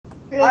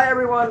Hi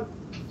everyone.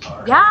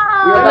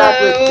 Yeah. We're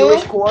back with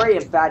Jewish Kory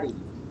and Fat Eve.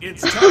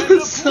 It's time to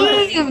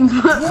play.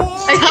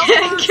 I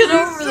can't get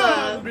over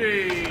that.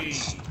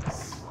 Zombies.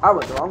 I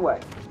went the wrong way.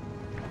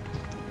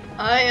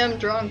 I am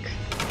drunk.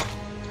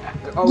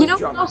 Oh, You know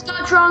drunk. who else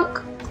got drunk?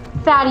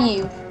 Fat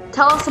Eve.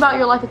 Tell us about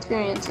your life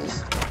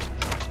experiences.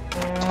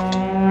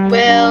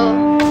 Well,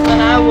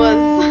 when I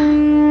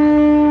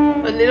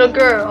was a little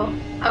girl,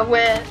 I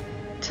went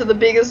to The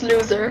Biggest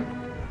Loser.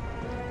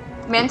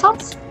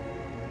 Mantos?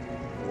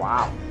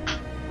 Wow.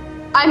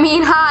 I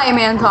mean, hi,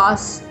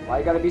 Mantos. Why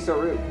you gotta be so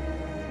rude?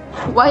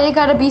 Why you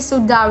gotta be so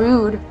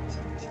rude?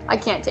 I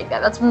can't take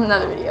that. That's from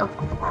another video.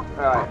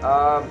 Alright,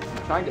 I'm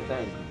trying to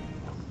think.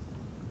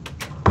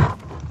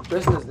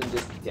 Tristan has been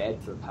just dead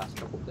for the past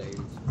couple days.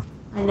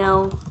 I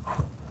know.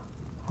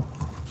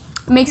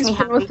 Makes He's me been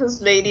happy. with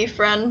his lady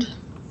friend.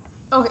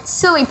 Okay,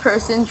 silly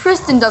person.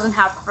 Tristan doesn't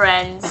have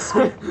friends.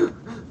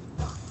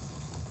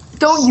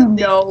 Don't you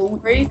know?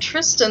 Ray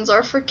Tristans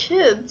are for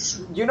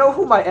kids. You know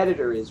who my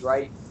editor is,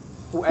 right?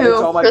 Who edits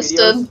all my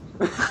Tristan.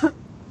 videos?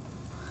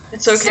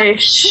 It's okay.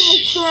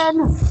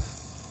 Tristan,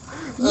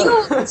 you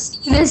don't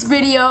see this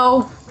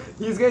video.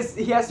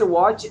 He has to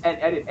watch and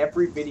edit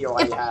every video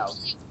I have.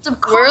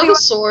 Where are the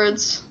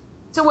swords?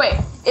 So wait,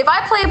 if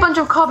I play a bunch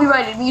of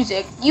copyrighted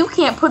music, you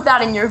can't put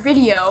that in your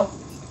video.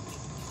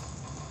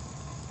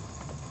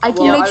 I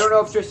can Well, make I don't sure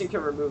know if Tristan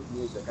can remove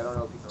music. I don't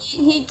know if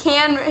he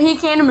can. he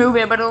can remove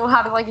it, but it'll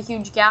have like a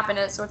huge gap in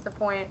it. So what's the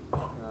point?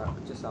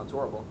 It just sounds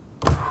horrible.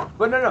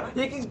 But no,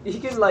 he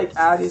can like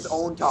add his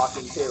own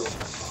talking too.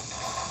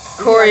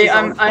 Corey,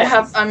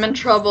 I'm in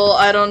trouble.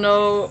 I don't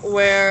know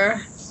where.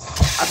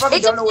 I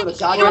fucking don't know where the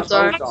goddamn Swords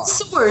are.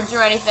 boats are. Swords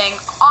or anything.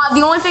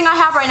 The only thing I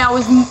have right now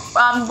is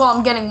well,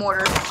 I'm getting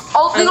mortar.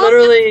 Oh, I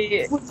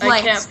literally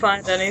I can't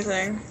find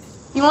anything.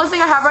 The only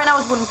thing I have right now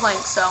is wooden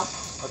planks. So.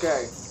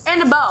 Okay.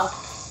 And a bow.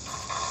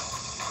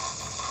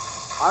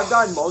 I've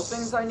gotten most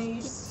things I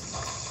need.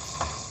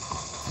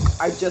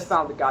 I just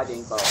found the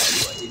goddamn bow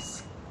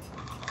anyways.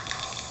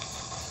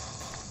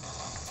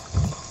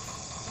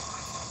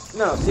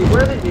 No, see,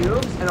 we're the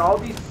noobs, and all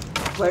these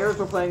players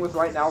we're playing with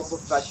right now are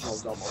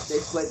professionals almost.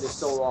 They've played this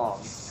so long.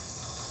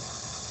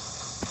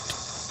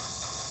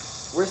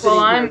 We're sitting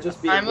Well, here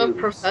just being I'm a noobs.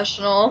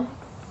 professional.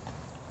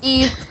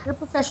 Eve, you're a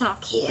professional.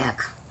 Kick.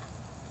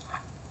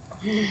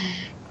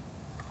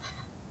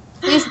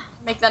 Please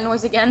make that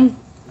noise again.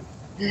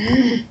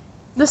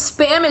 The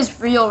spam is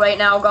real right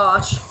now,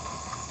 gosh.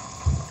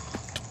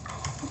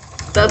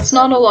 That's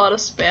not a lot of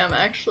spam,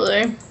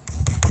 actually.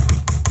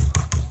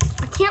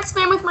 I can't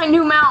spam with my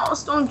new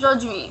mouse, don't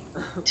judge me.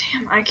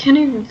 Damn, I can't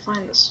even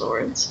find the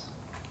swords.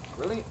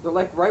 Really? They're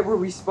like right where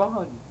we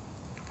spawn.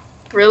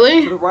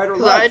 Really? To the right or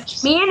 'Cause I left?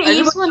 just, Me and I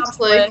Eve just went went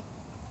to, like,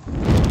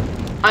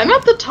 I'm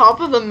at the top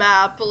of the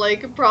map,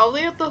 like,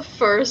 probably at the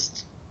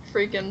first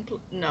freaking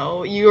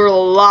no, you're a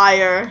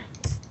liar.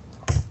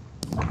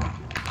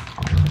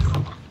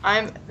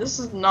 This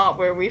is not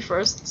where we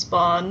first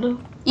spawned.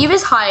 Eve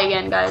is high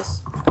again, guys.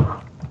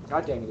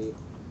 God dang it, Eve.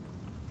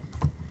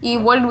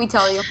 Eve, what did we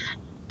tell you?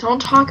 Don't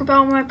talk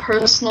about my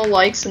personal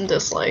likes and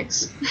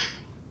dislikes.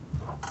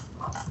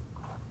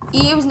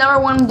 Eve's number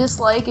one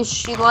dislike is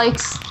she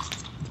likes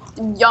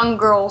young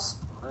girls.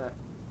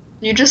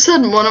 You just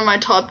said one of my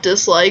top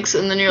dislikes,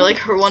 and then you're like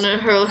her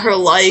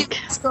like.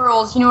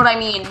 Girls, you know what I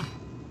mean.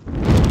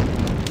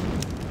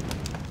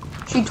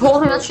 She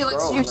told me that she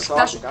likes to do Girls, that's all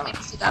special she got.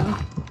 things to them.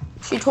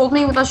 She told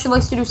me that she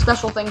likes to do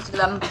special things to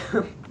them.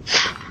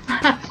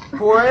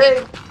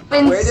 Where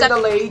Been did the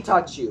seven- lady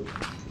touch you?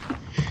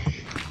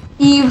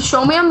 Eve,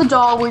 show me on the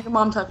doll where your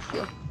mom touched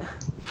you.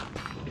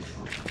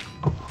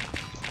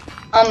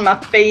 On my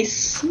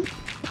face.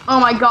 Oh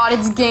my god,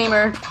 it's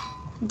Gamer.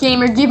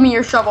 Gamer, give me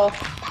your shovel.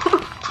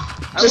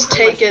 Just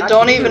take it.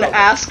 Don't even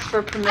ask for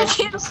I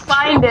permission. can't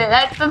find it.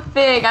 That's the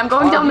thing. I'm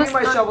going down I'll this.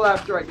 give you my shovel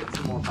after I get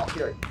some more help.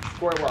 Here,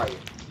 Corey, where are you?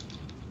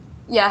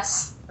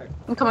 Yes.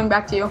 I'm coming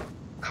back to you.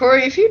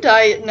 Corey, if you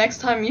die next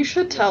time, you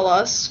should tell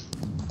us.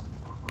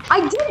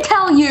 I did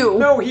tell you.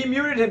 No, he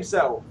muted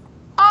himself.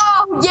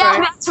 Oh yeah, Sorry.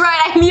 that's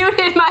right. I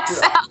muted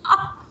myself.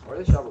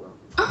 Where'd the shovel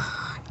go?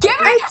 Give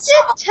me. I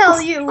did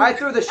tell you. I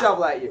threw the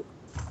shovel at you.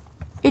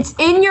 It's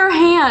in your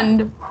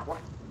hand. What?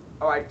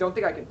 Oh, I don't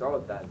think I can throw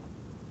it then.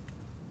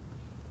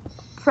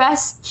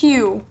 Press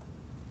Q.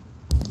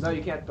 No,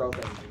 you can't throw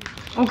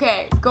things.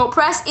 Okay, go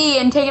press E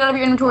and take it out of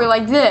your inventory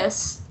like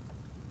this.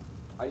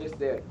 I just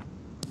did.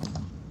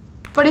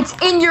 But it's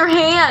in your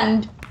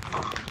hand.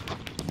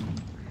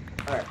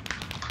 Alright.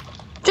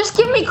 Just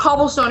give me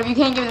cobblestone if you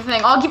can't give me the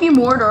thing. I'll give you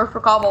mortar for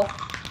cobble.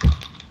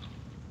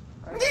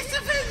 This is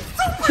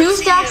super 2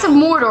 stacks of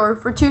mortar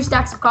for 2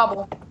 stacks of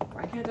cobble.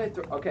 Why can't I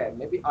throw? Okay,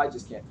 maybe I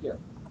just can't. Here.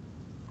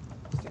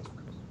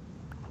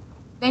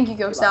 Thank you,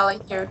 Go Sally.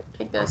 Here,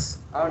 take this.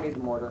 I don't need the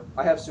mortar.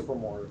 I have super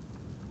mortar.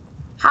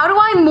 How do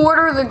I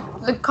mortar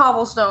the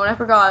cobblestone? I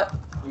forgot.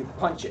 You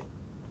punch it.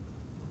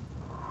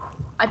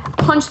 I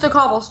punched the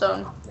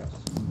cobblestone. Yes.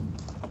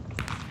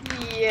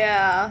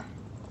 Yeah.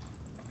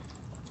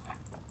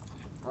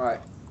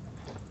 Alright.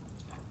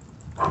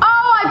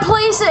 Oh, I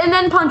place it and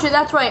then punch it.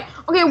 That's right.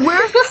 Okay,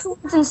 where's the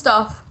swords and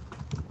stuff?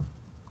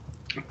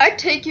 I'd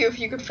take you if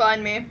you could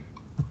find me.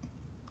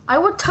 I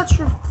would touch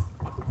your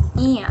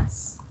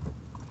ass.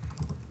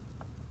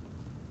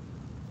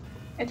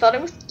 I thought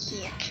it was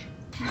kick.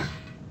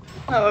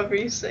 However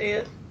you say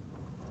it.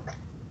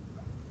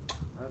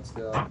 Let's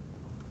go.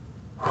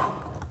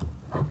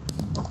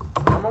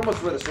 I'm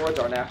almost where the swords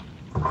are now.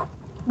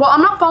 Well,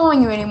 I'm not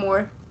following you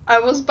anymore. I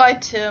was by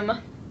Tim.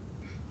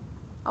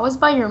 I was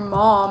by your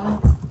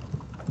mom.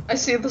 I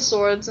see the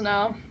swords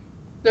now.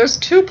 There's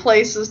 2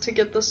 places to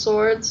get the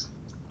swords.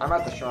 I'm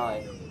at the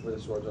shrine where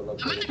the swords are I'm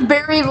at located. the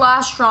very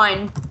last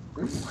shrine.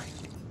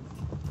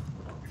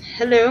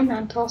 Hello,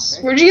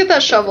 Mantos. Where'd you get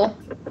that shovel?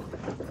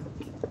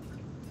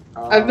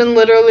 I've Um, been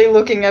literally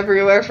looking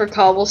everywhere for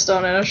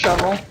cobblestone and a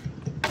shovel.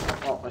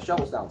 Oh, my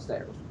shovel's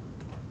downstairs.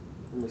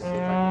 Let me see if I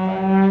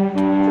can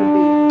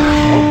find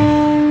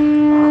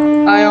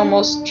it. I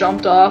almost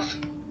jumped off.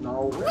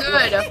 No.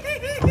 Good.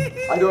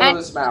 I don't know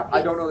this map.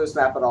 I don't know this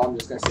map at all. I'm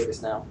just gonna say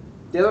this now.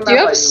 The other map Do you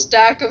have I a knew.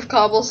 stack of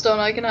cobblestone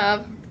I can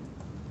have?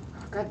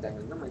 God dang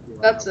it! That might be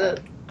right That's now.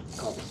 it.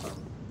 Cobblestone.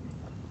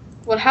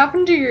 What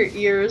happened to your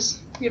ears?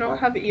 You don't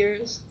have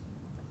ears.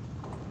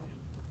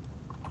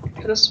 I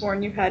could have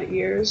sworn you had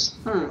ears.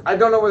 I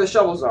don't know where the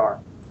shovels are.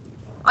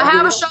 I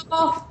have a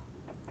shovel.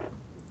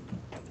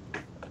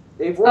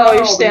 They've Oh, worn you're all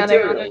the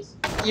standing on materials.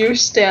 You're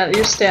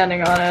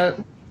standing on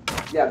it.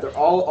 Yeah, they're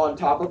all on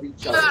top of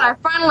each Good, other. I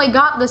finally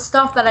got the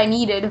stuff that I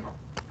needed.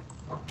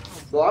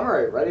 Well, I'm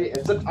already ready.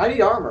 I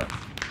need armor.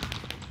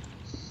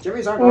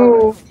 Jimmy's aren't armor.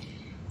 Ooh.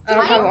 I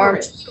don't have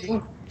armor.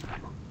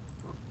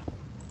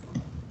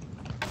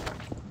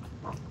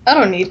 I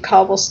don't need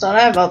cobblestone.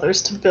 I have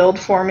others to build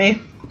for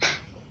me.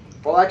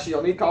 Well, actually,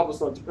 you'll need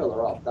cobblestone to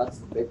pillar up. That's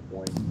the big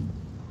point.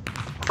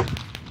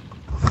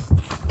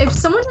 If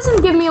someone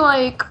doesn't give me,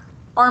 like,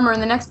 armor in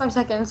the next 5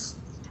 seconds.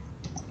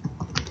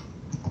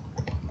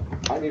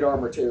 I need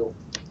armor too.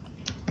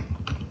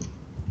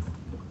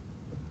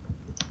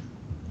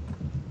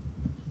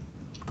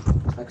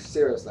 Like,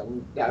 seriously, I'm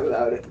gonna die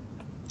without it.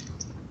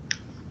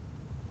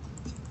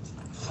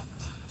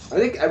 I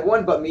think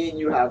everyone but me and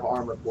you have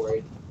armor,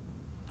 Corey.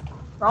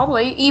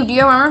 Probably. Eve, do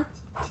you have armor?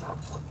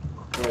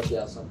 Yeah, she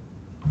has some.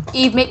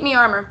 Eve, make me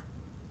armor.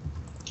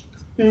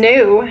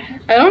 No.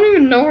 I don't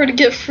even know where to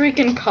get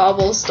freaking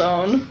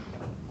cobblestone.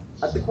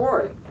 At the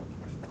quarry.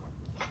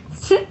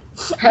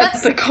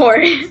 That's the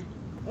quarry.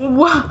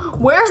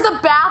 Where's the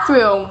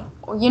bathroom?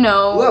 You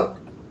know. Look,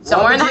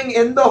 somewhere in the-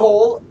 rummaging in the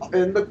hole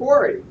in the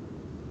quarry.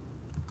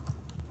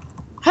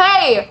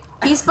 Hey!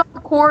 He spelled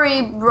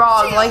quarry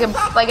wrong, like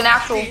an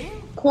actual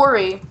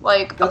quarry,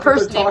 like That's a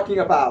person. what they're talking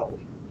about.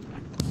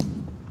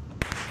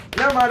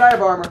 Never mind, I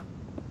have armor.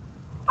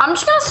 I'm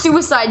just gonna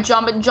suicide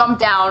jump and jump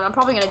down. I'm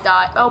probably gonna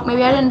die. Oh,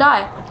 maybe I didn't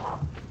die.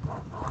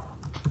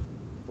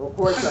 Well,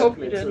 Corey I tried to hope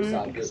you commit didn't,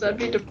 suicide. because that'd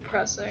be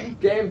depressing.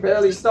 Game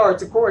barely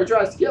starts and Corey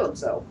tries to kill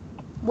himself.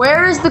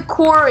 Where is the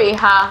quarry?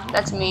 Ha,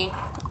 that's me.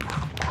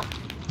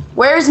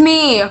 Where's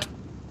me? Well,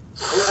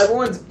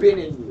 everyone's been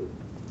in you.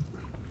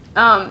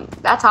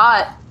 That's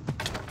hot.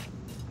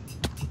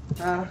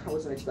 I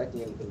wasn't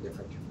expecting anything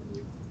different from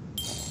you.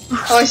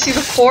 Oh, I see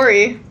the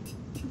quarry.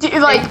 Do you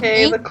like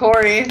Okay, me? the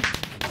quarry.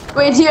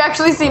 Wait, do you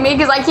actually see me?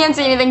 Because I can't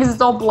see anything because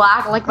it's all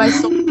black, like my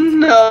soul.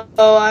 No,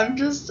 I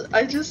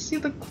just see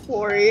the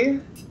quarry.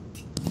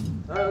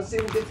 Alright, let's see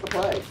who gets the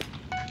play.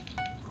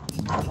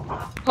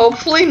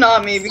 Hopefully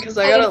not me, because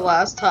I got it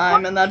last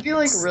time, and that'd be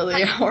like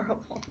really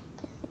horrible.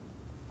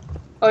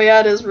 Oh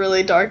yeah, it is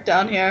really dark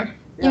down here.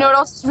 You know what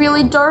else is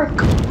really dark?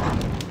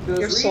 There's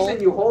Your a soul.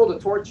 reason you hold a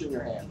torch in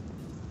your hand.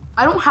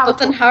 I don't have But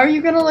then a how are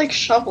you gonna like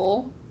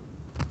shovel?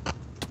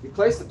 You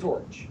place the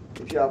torch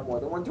if you have more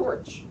than one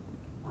torch.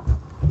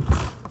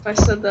 If I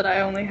said that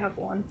I only have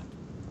one.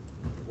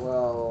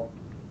 Well,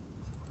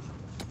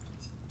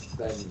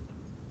 then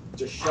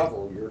just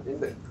shovel. You're in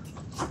the.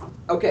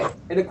 Okay,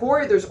 in a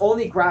quarry there's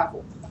only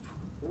gravel.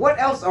 What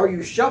else are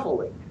you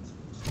shoveling?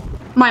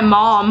 my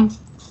mom.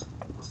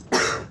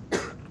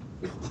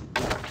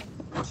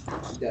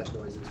 Death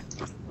noises.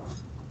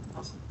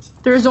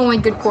 There's only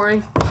good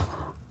quarry.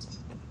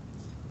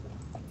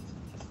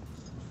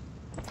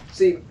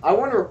 See, I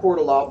want to record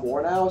a lot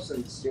more now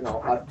since, you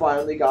know, I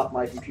finally got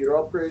my computer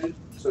upgraded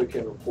so it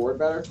can record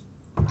better.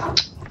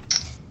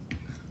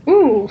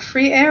 Ooh,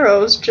 free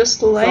arrows just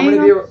So I'm laying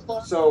gonna on be, the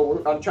floor.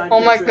 so I'm trying to Oh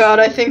make my sure god,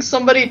 I think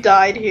somebody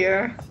died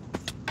here.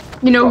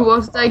 You know who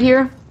else died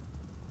here?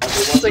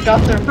 Once they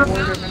got their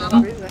mortar and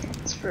everything.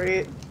 It's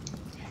great.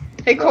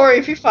 Hey Corey,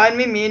 if you find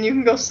me and you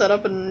can go set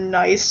up a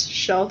nice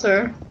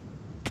shelter.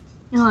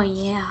 Oh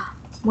yeah.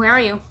 Where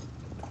are you?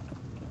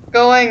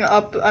 Going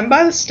up, I'm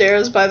by the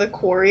stairs by the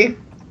quarry.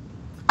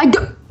 I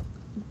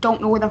don't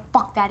know where the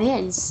fuck that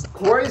is.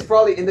 Corey's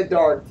probably in the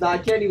dark. Now I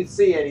can't even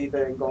see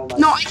anything going like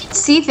No, I can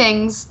see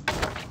things.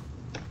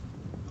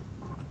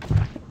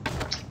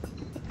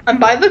 I'm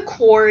by the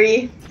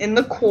quarry, in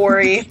the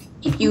quarry.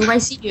 I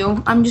see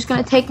you. I'm just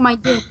gonna take my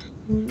dick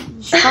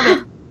and shove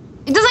it.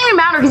 It doesn't even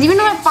matter because even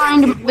if I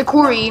find the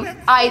quarry,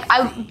 I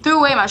threw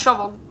away my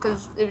shovel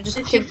because it was just.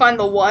 If you find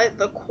the what?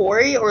 The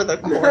quarry or the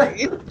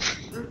quarry?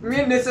 Me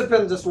and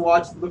Nisipin just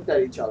looked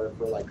at each other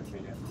for like a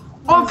minute.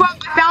 Oh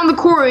fuck! I found the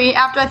quarry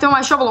after I threw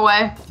my shovel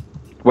away.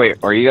 Wait,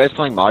 are you guys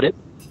playing modded?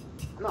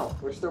 No,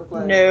 we're still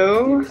playing.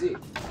 No. DVZ.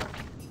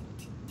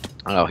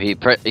 Oh,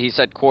 he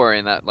said quarry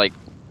and that like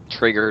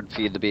triggered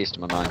Feed the Beast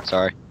in my mind.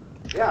 Sorry.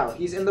 Yeah,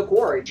 he's in the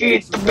quarry.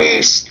 Feed the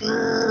beast.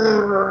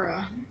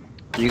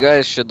 You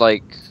guys should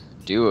like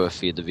do a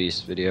Feed the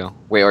Beast video.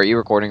 Wait, are you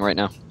recording right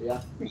now?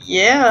 Yeah.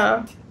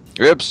 Yeah.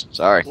 Oops,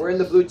 sorry. We're in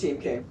the blue team,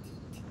 King.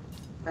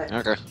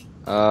 Okay.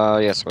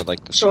 Yes, we'd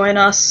like to. Join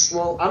us.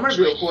 Well, I'm gonna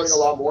be recording a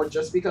lot more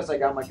just because I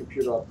got my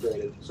computer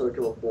upgraded so it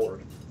can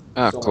record.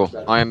 Oh, so cool. much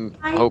better. I'm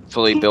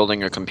hopefully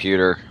building a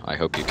computer. I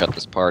hope you cut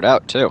this part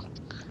out too.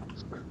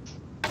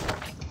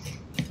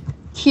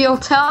 He'll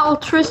tell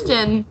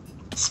Tristan.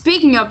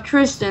 Speaking of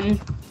Tristan,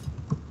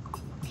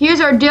 here's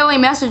our daily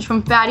message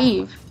from Fat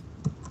Eve.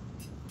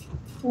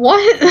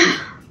 What?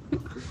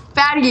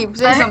 Fat Eve,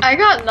 say something. I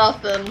got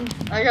nothing.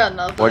 I got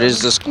nothing. What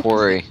is this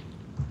quarry?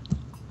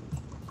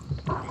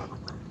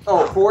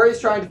 Oh, Corey's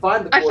trying to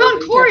find the I quarry. found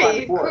but he can't find Corey.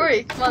 the quarry.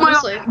 Corey, come Oh on my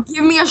this way. God,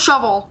 give me a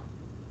shovel.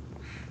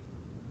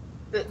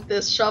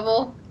 This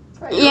shovel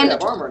Hey, you And-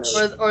 have armor and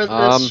everything. or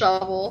this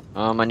shovel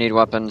I need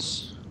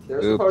weapons.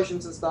 There's the Oop.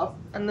 potions and stuff.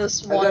 and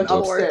this And one then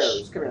torch.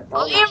 upstairs. Come here. I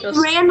Follow me. am Just-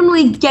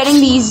 randomly getting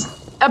these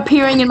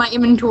appearing in my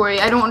inventory.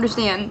 I don't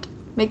understand.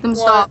 Make them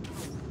stop.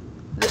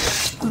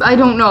 I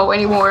don't know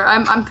anymore.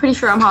 I'm pretty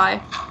sure I'm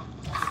high.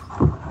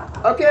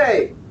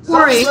 Okay.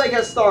 Corey. Sun's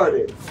has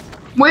started.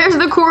 Where's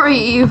the quarry,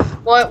 Eve?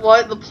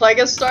 What? The plague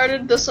has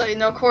started? This way.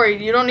 No,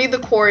 Corey, you don't need the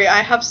quarry.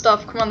 I have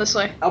stuff. Come on this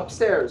way.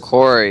 Upstairs.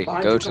 Quarry.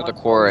 Behind Go you, to come the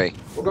on. quarry.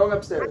 We're going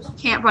upstairs.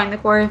 Can't find the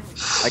quarry.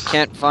 I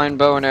can't find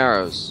bow and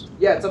arrows.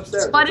 Yeah, it's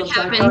upstairs. Let That's it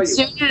what I'm trying happen. to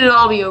tell Soon it'll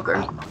all be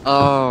over.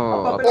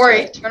 Oh. Up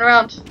Corey, turn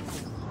around.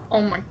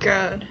 Oh my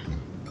god.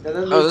 you. And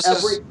then Oh, there's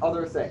this every is-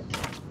 other thing.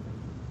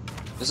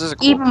 This is a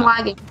cool. Even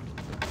lagging.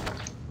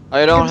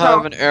 I don't Control.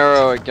 have an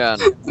arrow again.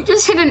 You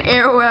just hit an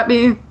arrow at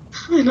me.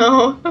 I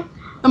know.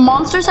 The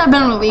monsters have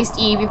been released,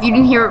 Eve, if you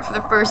didn't hear it for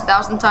the first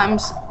 1,000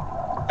 times.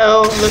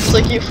 Oh, looks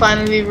like you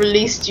finally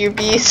released your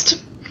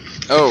beast.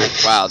 Oh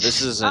wow,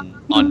 this is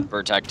an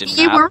unprotected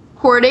You were map.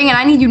 recording, and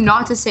I need you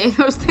not to say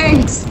those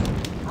things.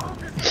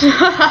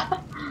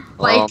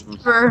 Like,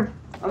 for...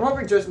 I'm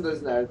hoping Tristan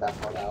doesn't edit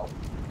that part out.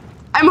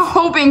 I'm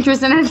hoping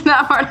Tristan edits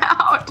that part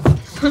out.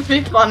 That'd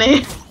be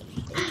funny.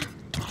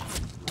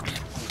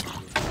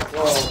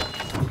 Whoa.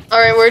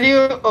 Alright, where do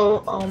you...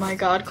 Oh my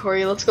god,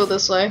 Corey, let's go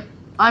this way.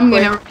 I'm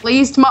gonna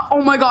release my...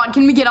 Oh my god,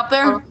 can we get up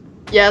there? Oh.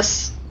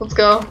 Yes, let's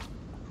go.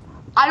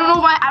 I don't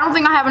know why... I don't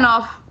think I have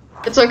enough.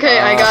 It's okay,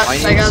 I got need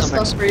some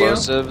stuff for you.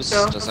 explosives.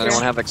 Go, Does okay.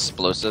 anyone have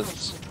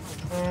explosives?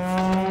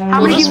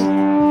 How many...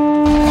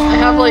 I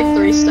have like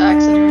 3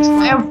 stacks in yours.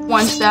 I have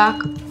 1 stack.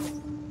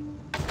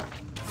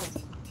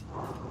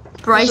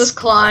 Bryce. Just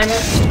climb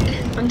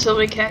until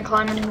we can't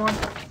climb anymore.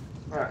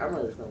 Alright, I'm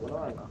just gonna. What do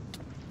I know?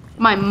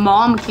 My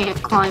mom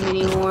can't climb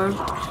anymore.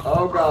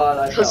 Oh god,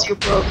 I Because fell. you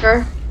broke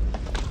her.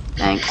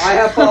 Thanks. I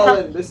have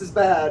fallen. This is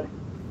bad.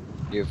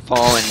 You've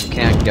fallen, you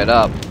can't get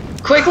up.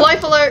 Quick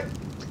life alert!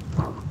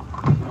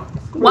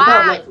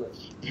 Wow.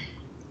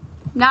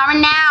 Not right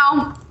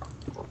now.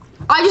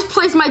 I just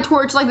placed my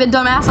torch like the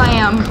dumbass I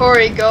am.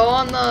 Corey, go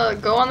on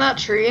that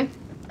tree,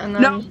 and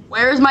then No,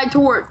 where's my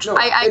torch? No,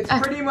 it's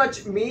pretty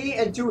much me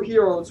and 2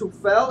 heroes who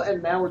fell,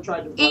 and now we're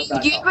trying to run Eve,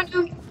 back do you up.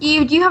 have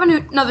Eve, do you have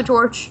another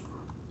torch?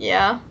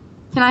 yeah.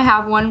 Can I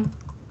have one?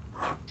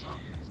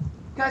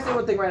 Can I say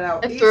one thing right now?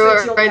 I Eve threw said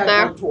it she only right had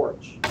there. 1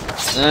 torch.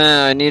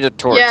 I need a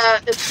torch. Yeah,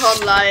 it's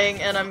called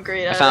lying, and I'm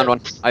great I at found it.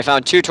 one. I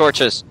found 2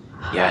 torches.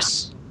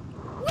 Yes.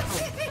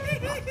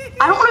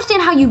 I don't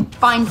understand how you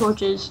find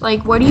torches.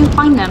 Like, where do you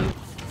find them?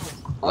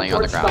 Laying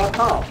on the ground.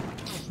 Torch.com.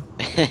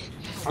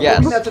 I'm Yes.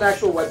 hoping that's an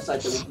actual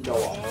website that we can go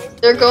on.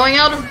 They're going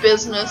out of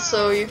business,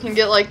 so you can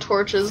get like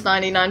torches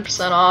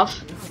 99% off.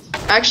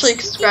 Actually,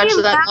 scratch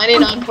Steve, that, You're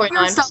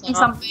 99.9% selling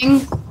off.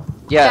 something.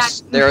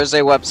 Yes, there is a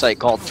website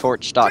called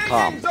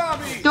torch.com.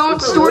 Don't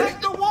That's store. really-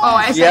 Oh,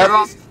 I said Yep. it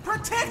wrong.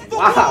 Protect the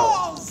Wow.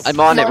 walls! I'm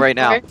on it Come right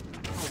now.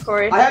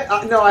 Corey. I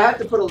had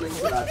to put a link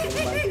to that thing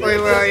in my video. Wait,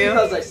 where are you?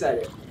 Because I said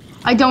it.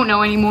 I don't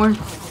know anymore.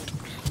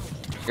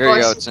 Here Oh, you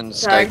I go, see it's in the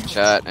Skype tag.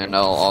 chat, and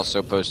I'll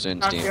also post it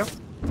in Found Steam. you.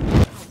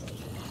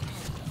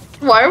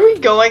 Why are we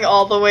going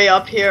all the way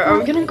up here? Are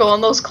we gonna go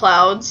on those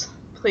clouds?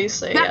 Please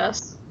say Yeah.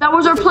 yes. That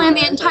was our plan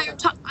the entire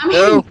time. I'm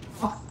No.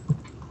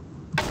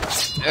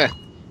 hitting.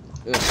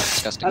 Ugh,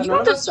 disgusting. Have none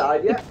of us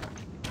died yet?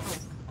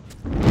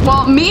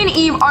 Well, me and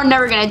Eve are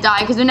never gonna die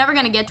because they're never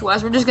gonna get to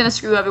us. We're just gonna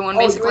screw everyone,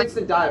 Oh, you basically.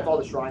 instant die if all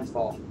the shrines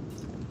fall.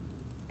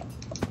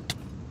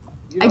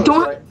 You I know don't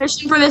this, have a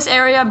mission for this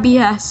area.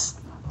 BS.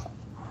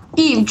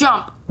 Eve,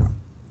 jump.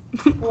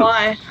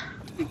 Why?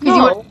 Because you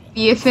want to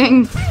be a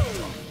thing.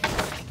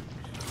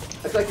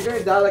 It's like you're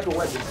gonna die like a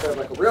wimp instead of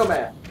like a real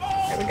man.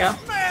 Here we go.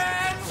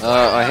 Man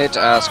I hate to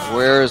ask,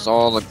 where's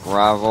all the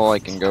gravel I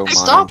can go mine?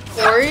 Stop,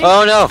 Corey.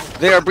 Oh no!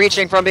 They are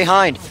breaching from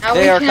behind! Now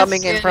They we are can't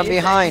coming see in from anything.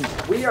 behind!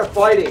 We are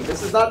fighting.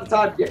 This is not the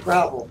time to get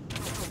gravel.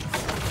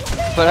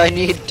 But I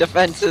need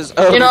defenses.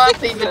 Oh, You know,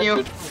 I'm leaving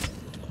you.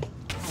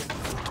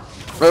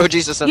 Oh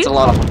Jesus, that's a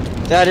lot of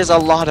them. That is a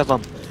lot of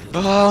them.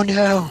 Oh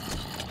no!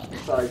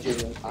 Sorry,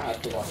 Jimmy. I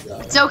have to walk you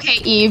out. It's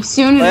okay, Eve.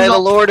 Soon May it'll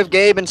the Lord of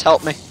Gabens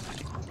help me.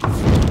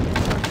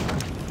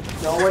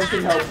 No one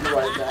can help you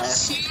right now.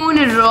 soon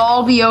it'll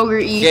all be over,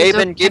 Eve. It's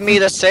Gaben, give me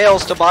the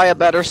sails to buy a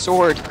better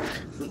sword.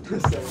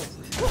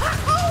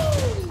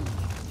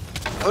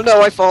 Oh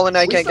no, I fall and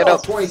I can't get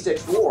up.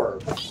 26 war.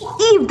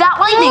 Eve, that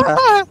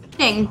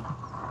lightning.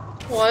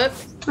 What?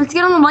 Let's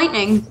get on the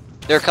lightning.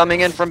 They're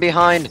coming in from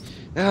behind.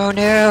 Oh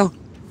no!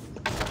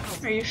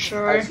 Are you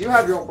sure? Guys, you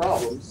have your own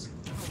problems.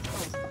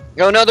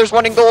 Oh no, there's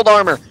one in gold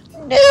armor.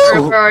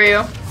 Where are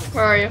you?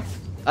 Where are you?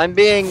 I'm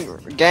being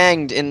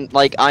ganged in,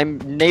 like, I'm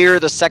near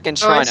the second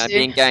Oh, I shrine. I'm see.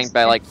 being ganged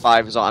by like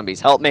 5 zombies.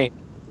 Help me.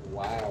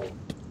 Wow.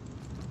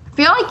 I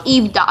feel like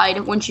Eve died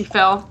when she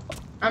fell.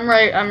 I'm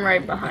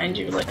right behind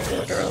you, like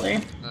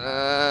literally.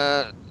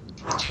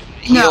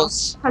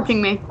 Heals.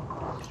 Touching me.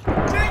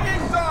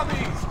 Digging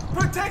zombies!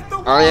 Protect the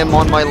walls! I am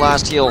on my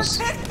last heals.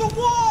 Protect the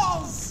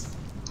walls!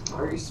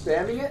 Are you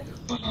spamming it?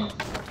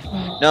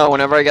 No,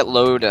 whenever I get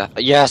load.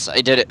 Yes,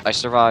 I did it. I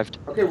survived.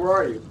 Okay, where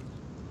are you?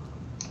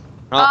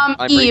 Oh,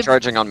 I'm Eve.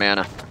 recharging on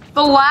mana.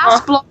 The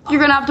last block you're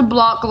gonna have to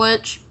block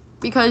glitch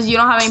because you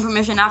don't have any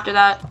permission after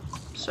that.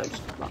 So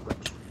just block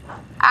glitch.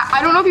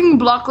 I don't know if you can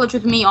block glitch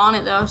with me on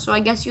it though, so I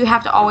guess you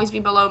have to always be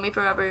below me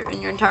forever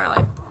in your entire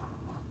life.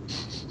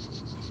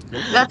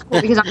 That's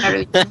cool because I'm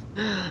better than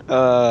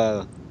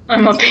you.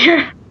 I'm up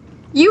here.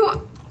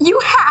 You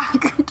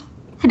hacked.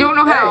 I don't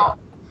know how.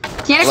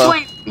 Can't Hello.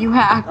 explain. You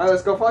hacked. Alright,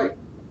 let's go fight.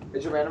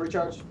 Is your mana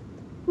recharged?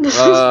 This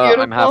is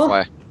beautiful. I'm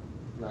halfway.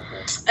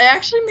 Okay. I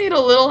actually made a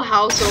little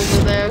house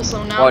over there,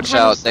 so now. Watch I'm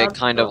out, they sad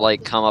kind of about-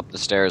 like come up the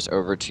stairs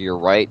over to your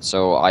right,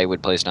 so I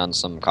would place down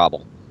some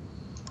cobble.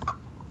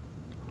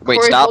 Wait,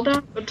 Corey, stop. hold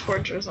down a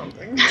torch or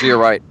something. To your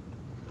right.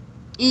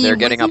 Eve, They're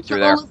getting we up need through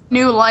to there. live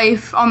New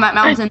life on that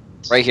mountain.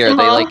 Right here.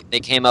 They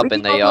came up We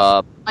and can they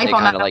almost life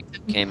on kind that of like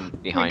mountain. came We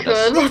behind could.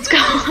 us. Let's go.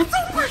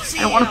 I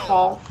don't want to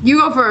fall.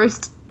 You go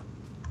first.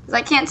 Because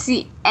I can't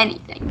see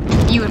anything.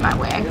 You in my You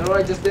way. know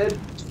what I just did?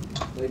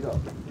 There you go.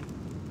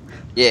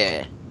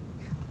 Yeah.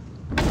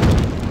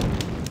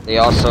 They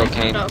also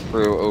came No.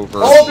 through over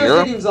Oh, there's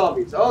here. digging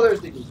zombies. Oh,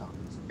 there's digging zombies.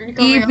 Are you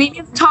coming Eve, up? meet me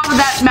at the top of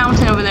that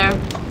mountain over there.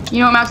 You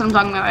know what mountain I'm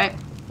talking about, right?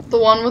 The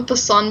one with the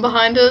sun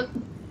behind it?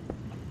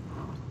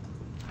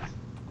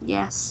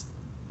 Yes.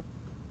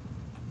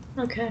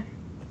 Okay.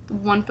 The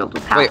one filled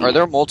with happiness. Wait, are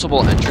there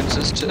multiple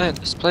entrances to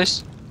this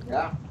place?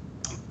 Yeah.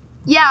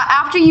 Yeah,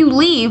 after you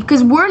leave,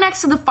 because we're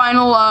next to the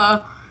final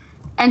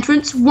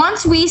entrance.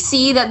 Once we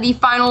see that the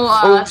final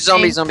Oh, zombies,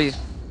 thing- zombies.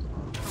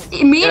 me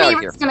Get and out of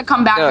Avery's here. gonna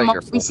come back Get out the of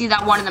moment here, we fool. see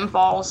that one of them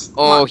falls.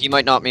 Oh, he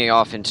might knock me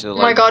off into Oh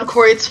my like. god,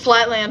 Corey, it's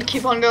flatland.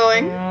 Keep on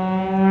going.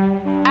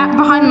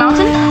 Behind the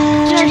mountain?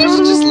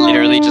 Just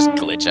literally just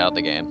glitch out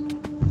the game.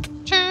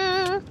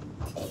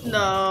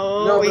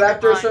 No. No, we but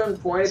after a cannot. certain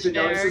point, if it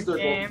Fair notices they're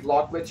game.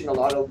 block glitching a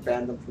lot, it'll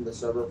ban them from the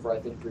server for I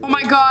think 3 Oh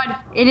my days. god,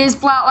 it is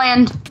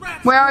flatland.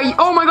 Where are you?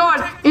 Oh my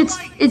god,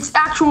 it's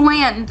actual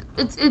land.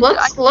 It's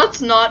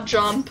Let's not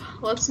jump.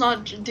 Let's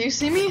not. Do you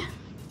see me?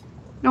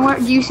 no, where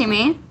do you see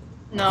me?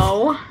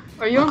 No.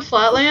 Are you on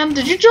flatland?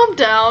 Did you jump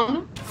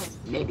down?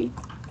 Maybe.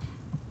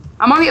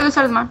 I'm on the other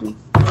side of the mountain.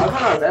 I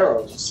run out of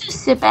arrows.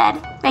 Sit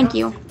bad. Thank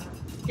you.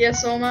 Yeah,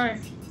 so am I.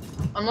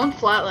 I'm on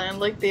flatland,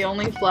 like the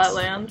only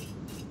flatland.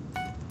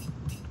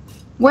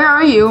 Where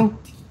are you?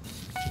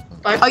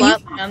 By Are you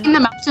flatland. in the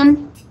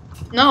mountain?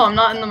 No, I'm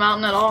not in the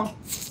mountain at all.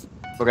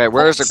 Okay,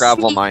 where's the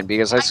gravel mine?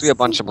 Because I see a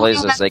bunch of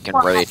blazes they can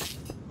raid.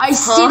 I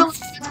see the land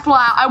that's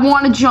flat. I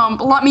want to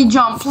jump. Let me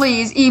jump,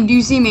 please. Eve, do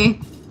you see me?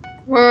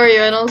 Where are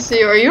you? I don't see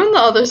you. Are you on the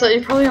other side?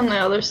 You're probably on the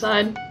other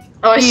side.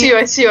 Oh, I see you,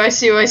 I see you, I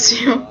see you, I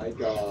see Oh you. my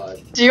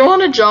god. Do you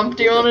want to jump?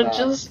 Do you want to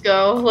just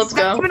go? Let's Is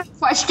that go. even a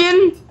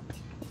question?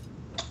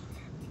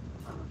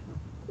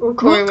 Oh,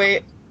 Corey, Look.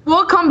 wait.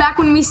 We'll come back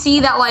when we see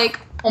that like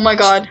Oh my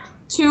god.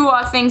 2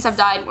 things have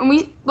died. When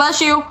we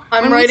bless you.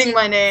 I'm when we writing see-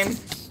 my name.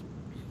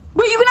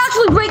 Wait, you can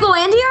actually break the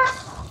land here?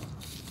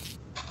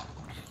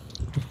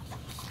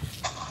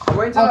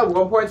 Wait until at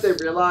one point they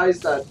realize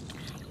that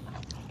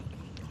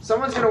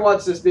someone's gonna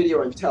watch this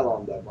video and tell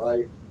on them,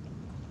 right?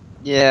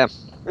 Yeah.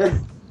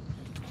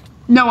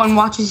 No one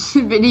watches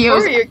videos.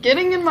 Corey, you're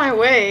getting in my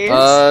way.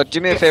 Do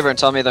me a favor and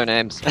tell me their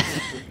names.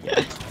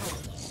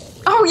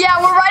 Oh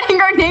yeah, we're writing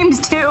our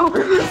names too.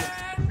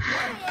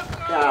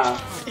 Yeah.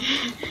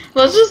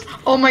 Let's just.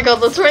 Oh my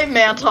god, let's write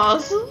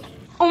Mantos.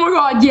 Oh my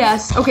god,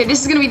 yes. Okay,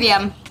 this is gonna be the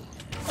M.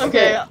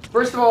 Okay.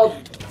 First of all,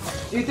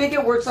 do you think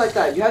it works like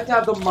that? You have to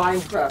have the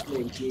Minecraft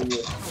name,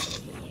 genius.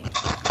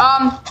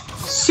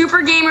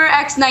 Super Gamer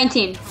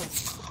X19.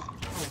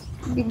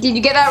 Did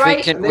you get that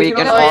right? And they We can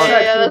can only all. yeah,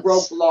 check who that's-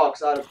 broke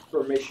blocks out of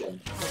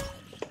permission.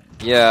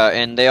 Yeah,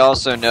 and they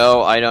also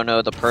know, I don't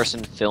know, the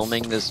person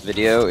filming this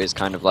video is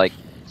kind of like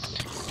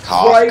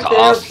Cough, right there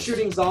cough.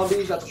 shooting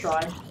zombies at the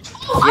shrine.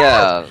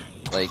 Yeah,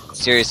 like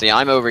seriously,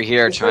 I'm over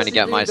here It's trying to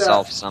get basically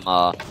myself some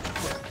My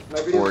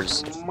video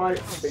Ores.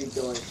 might be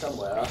going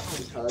somewhere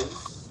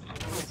because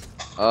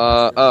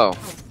oh.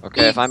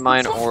 Okay, if I Eve,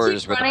 mine keep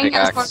ores with a running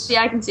as far as pickaxe. the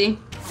eye can see.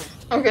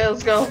 Okay,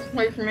 let's go.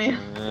 Wait for me.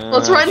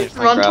 Let's I run can't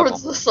find gravel.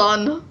 towards the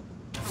sun.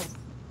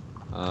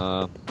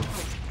 Run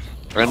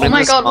Oh in my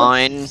this God, what-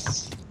 mine.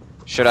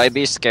 Should I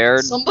be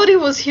scared? Somebody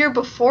was here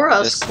before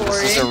us, This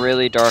Corey. is a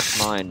really dark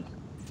mine.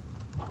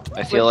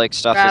 I feel With like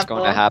stuff is going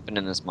to gravel. happen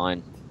in this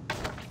mine.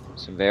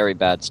 Some very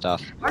bad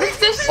stuff. What is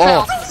this?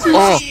 Oh,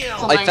 smell?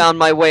 oh! I found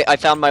my way. I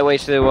found my way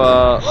to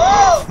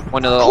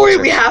one of the Corey, altars.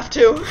 we have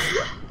to.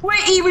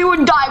 Wait, Eve, we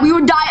would die. We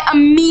would die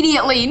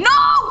immediately. No!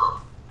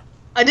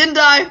 I didn't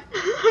die.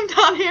 I'm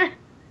down here.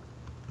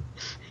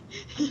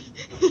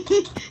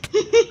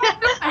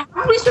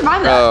 How did we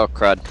survive that? Oh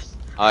crud!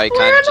 I We're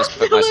kind in of just a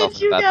put myself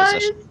village, in a you bad guys.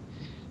 position.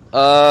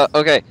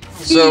 Okay.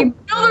 So Eve,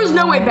 no, there's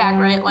no way back,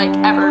 right? Like,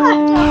 ever.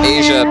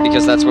 Asia,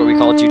 because that's what we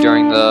called you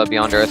during the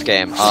Beyond Earth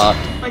game.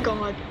 Oh my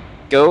God.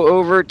 Go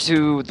over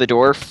to the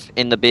dwarf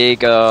in the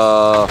big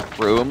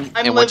room,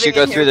 I'm and once you living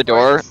go in through here, the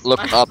door, Corey.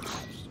 look up,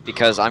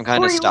 because I'm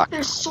kind of Corey, stuck. look,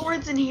 there's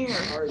swords in here.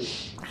 are you?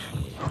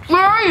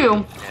 Where are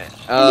you?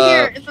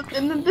 Here,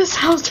 in this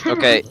house.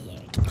 Okay.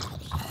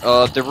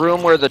 The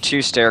room where the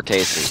two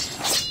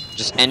staircases.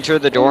 Just enter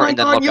the Oh door my and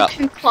then God, look you up.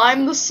 can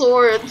climb the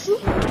swords.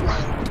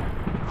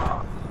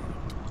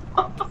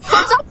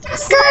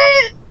 That's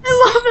great.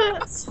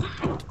 I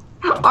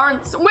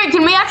love it. Wait,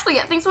 can we actually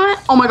get things from it?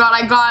 Oh my god,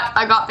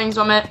 I got things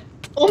from it.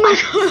 Oh my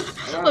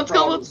God.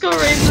 Let's go raid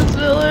this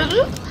village.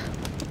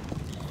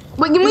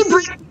 Wait, can we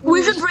break?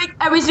 We should break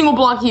every single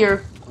block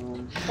here.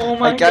 Oh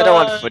my I God. kinda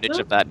want footage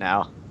of that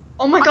now.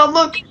 Oh my God,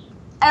 look.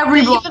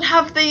 Every They block.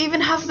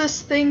 even have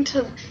this thing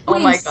to. Oh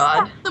Wait, my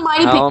stop God. The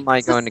mighty How pickaxe. am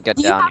I going to get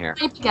Do you down have here?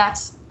 the mighty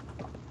pickaxe?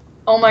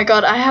 Oh my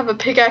God, I have a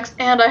pickaxe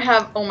and I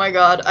have. Oh my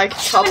God, I can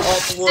chop all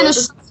the And a wood.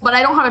 shovel, but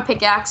I don't have a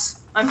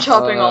pickaxe. I'm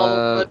chopping all the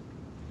wood.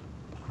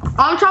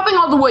 I'm chopping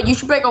all the wood. You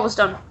should break all the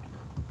stone.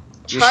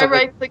 You Try should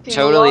right clicking.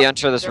 totally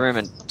enter this room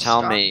and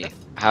tell me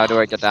how do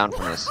I get down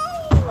from this.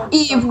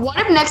 Eve, what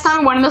if next time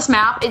we went on this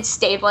map, it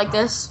stayed like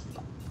this?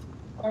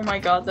 Oh my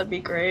God, that'd be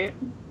great.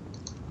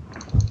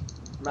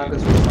 Map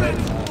is restarted.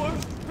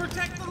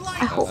 Protect the I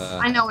light. hope.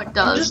 I know it I'm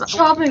does. just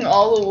chopping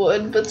all the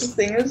wood, but the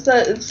thing is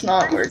that it's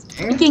not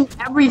working. Breaking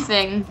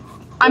everything.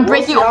 I'm We'll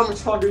breaking see how all.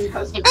 much longer you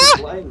guys can be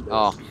playing this.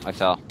 Oh, I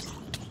fell.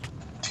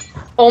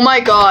 Oh my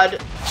God,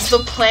 the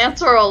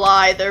plants are a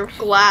lie. They're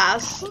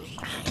glass.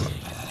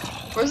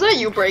 Or is that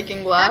you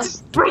breaking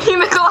glass? Breaking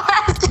the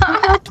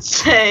glass.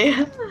 Say.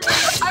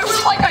 I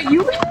was like, are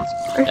you?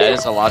 That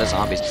is a lot of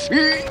zombies.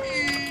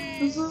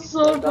 This is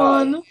so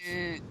fun.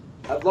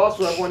 I've lost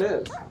where everyone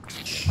is.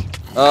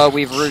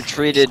 We've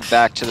retreated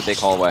back to the big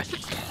hallway.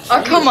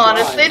 Oh, come on.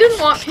 If they didn't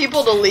want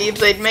people to leave,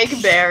 they'd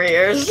make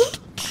barriers.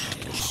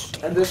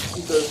 And this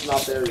is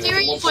not there yet.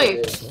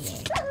 Seriously.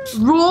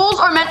 Rules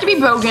are meant to be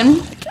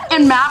broken,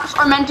 and maps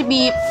are meant to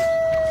be.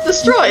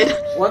 Destroyed.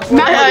 Once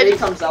Map- 1.8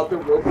 comes out, there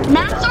will be.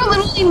 Maps are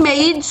literally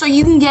made so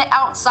you can get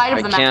outside of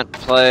I the map. can't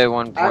play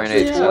 1.8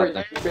 Actually, without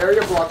that.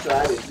 barrier blocks are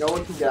added. No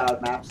one can get out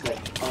of maps like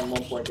on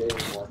 1.8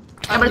 anymore.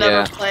 I'm but- never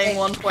Yeah. playing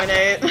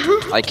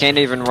 1.8. I can't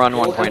even run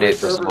Well, 1.8 every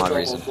for some server odd is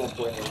reason. almost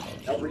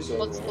 1.8. Every server.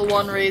 What's the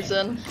one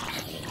reason?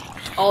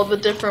 All the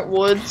different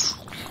woods.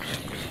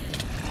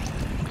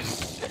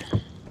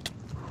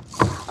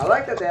 I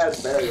like that they add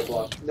barrier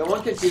blocks. No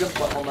one can see them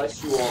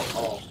unless you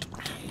are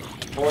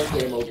on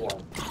game mode 1,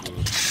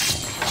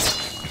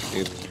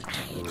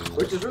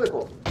 which is really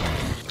cool.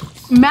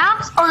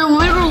 Maps are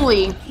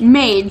literally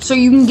made so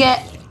you can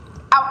get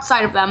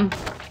outside of them.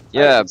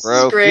 Yeah, This is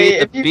bro, great. feed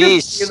If the you could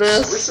beast. see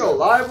this. We're still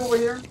alive over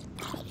here.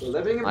 We're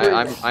living and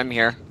breathing. I'm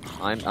here.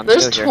 I'm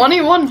There's still here.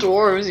 21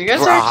 dwarves. You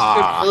guys are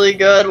actually doing really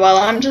good while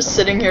I'm just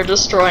sitting here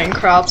destroying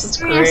crops. It's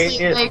great.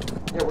 Seriously, like,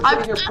 Yeah, we're I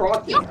sitting here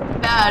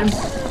proccing. bad.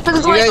 Because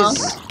it's You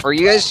like, are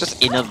you guys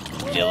just in a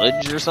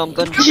village or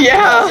something?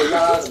 Yeah. They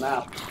got out of the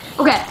map.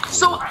 okay,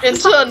 so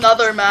Into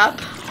another map.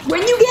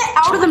 when you get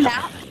out of the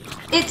map,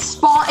 it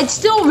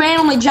still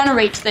randomly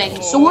generates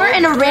things. So we're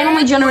in a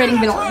randomly generating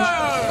village.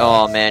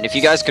 Oh man, if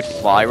you guys could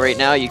fly right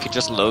now, you could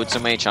just load so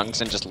many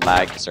chunks and just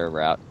lag the server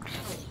out.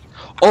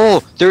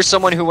 Oh, there's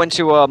someone who went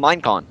to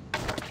Minecon.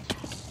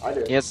 I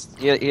did. He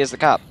has the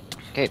cop.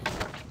 Okay,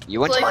 you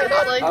went to Like,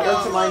 Minecon? like, I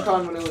went to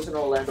Minecon when it was in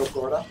Orlando,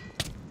 Florida.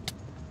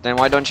 Then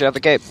why don't you have the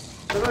cape?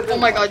 oh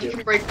my God, you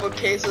can break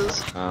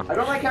bookcases. I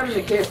don't like having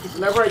the cape because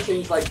whenever I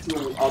change like to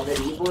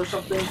medieval or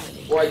something,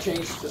 or I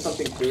change to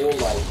something cool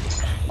like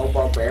a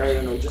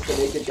barbarian or just a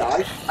naked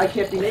guy, I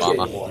can't be naked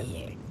Obama. anymore.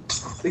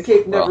 The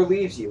cape never Well.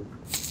 leaves you.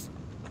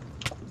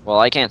 Well,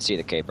 I can't see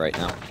the cape right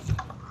now.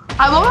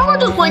 I love how we're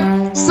just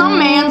like, some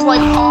man's like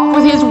off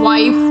with his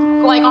wife,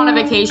 like on a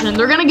vacation.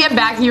 They're gonna get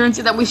back here and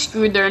see that we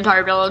screwed their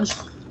entire village.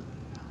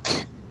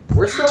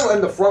 We're still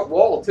in the front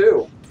wall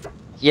too.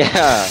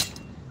 Yeah.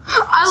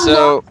 I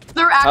So love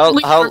they're how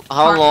actually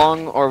how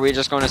long are we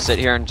just going to sit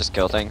here and just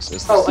kill things?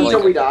 Is this Oh, like,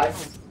 until we die.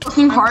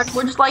 working hard.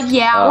 We're just like,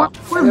 yeah, Oh. And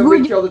we're then we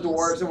good. kill the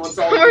dwarves, and once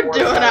all the We're dwarves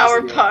doing die, our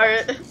it's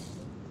part.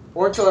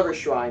 Or until every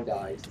shrine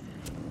dies.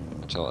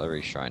 Until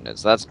every shrine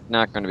is. That's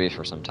not going to be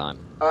for some time.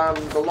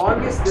 The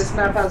longest this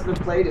map has been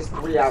played is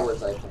 3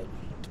 hours, I think.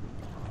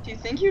 Do you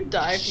think you'd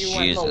die if you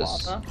went in the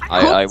Jesus. lava?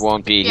 I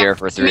won't be here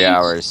for 3 me.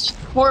 hours.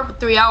 For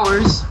 3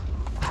 hours.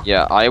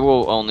 Yeah, I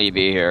will only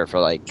be here for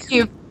like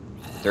You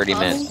 30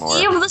 minutes more.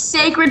 give the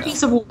sacred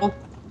piece of wool.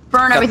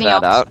 Burn Cut everything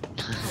that else. out.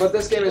 But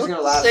this game is going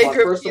to last long.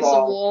 Sacred First piece of of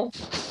all, wool.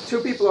 2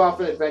 people are off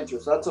an adventure,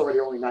 so that's already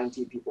only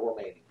 19 people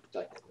remaining,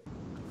 technically.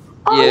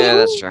 Oh, Yeah,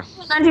 that's true.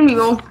 19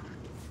 people.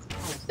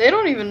 They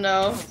don't even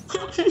know.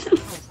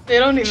 They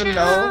don't even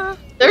know.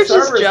 They're The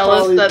just server's jealous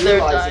probably that they're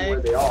realizing where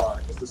dying. they are,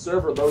 because the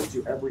server loads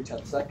you every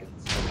 10 seconds.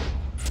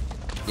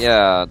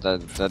 Yeah,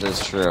 that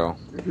is true.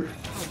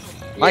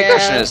 My Yeah.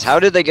 question is, how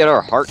did they get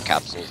our heart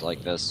capsules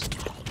like this?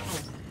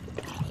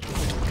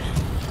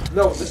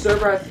 No, the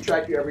server has to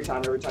track you every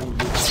time you use an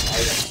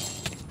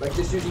item. Like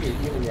just using your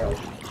healing arrow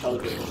to tell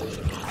your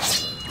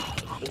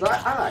position.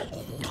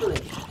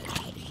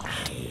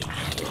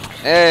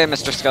 Hey,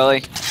 Mr.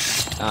 Scully.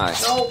 Hi.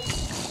 No!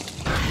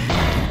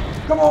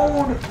 Come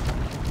on!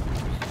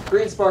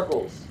 Green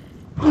sparkles.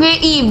 Okay,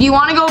 Eve, do you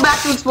want to go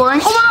back to exploring?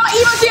 Oh my god,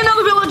 Eve, I see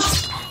another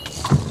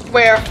village!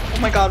 Where? Oh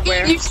my god,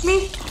 where? You see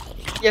me?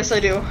 Yes, I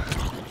do.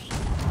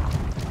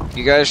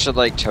 You guys should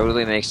like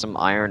totally make some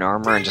iron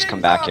armor and just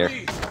come back here.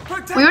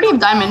 We already have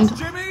diamond.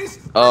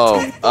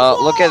 Oh,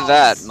 look at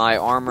that. My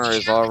armor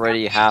is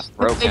already half Thing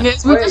broken.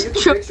 is, we Wait, just you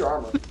can shook- fix your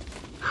armor.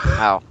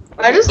 How?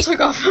 I just took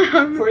off my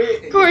armor.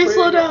 Corey,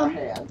 slow down.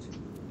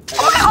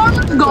 Oh, my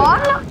armor's gone?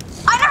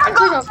 I I never took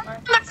got off my...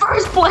 in the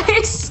first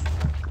place!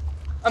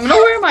 I'm gonna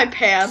wear my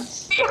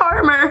pants. The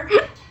armor.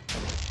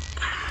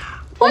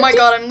 Oh my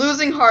god, I'm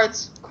losing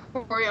hearts.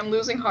 Corey, I'm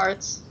losing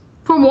hearts.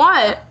 From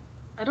what?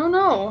 I don't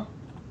know.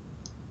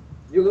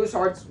 You lose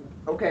hearts.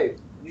 Okay,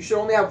 you should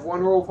only have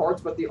 1 row of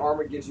hearts, but the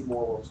armor gives you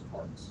more rows of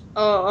hearts.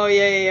 Oh,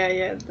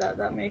 yeah.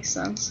 That makes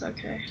sense.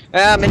 Okay.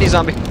 Ah, mini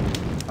zombie.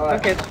 Alright,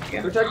 Okay, thank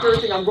you. protect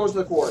everything. I'm going to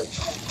the quarry.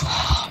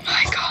 Oh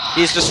my god.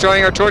 He's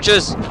destroying our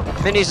torches.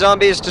 Mini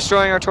zombie is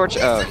destroying our torch.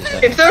 Oh, he's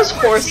dead. If there's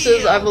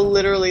horses, I will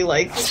literally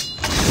like.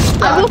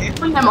 I will Die.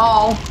 bring them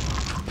all.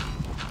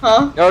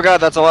 Huh? Oh god,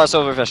 that's a lot of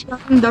silverfish.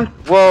 The-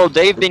 Whoa,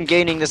 they've been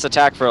gaining this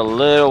attack for a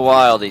little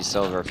while, these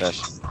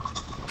silverfish.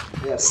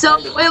 Yeah, So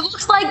it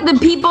looks like the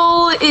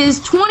people is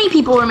 20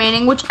 people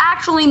remaining, which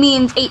actually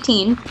means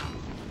 18.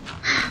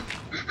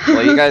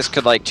 Well, you guys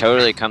could like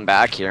totally come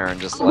back here and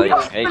just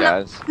like, hey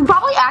guys. We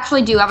probably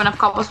actually do have enough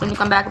cobblestone to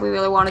come back if we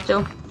really wanted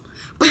to.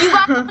 But you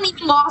guys haven't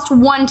even lost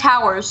 1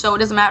 tower, so it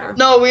doesn't matter.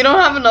 No, we don't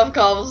have enough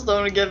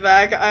cobblestone to get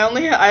back.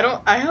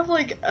 I have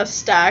like a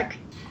stack.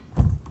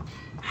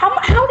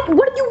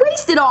 What did you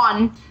waste it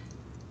on?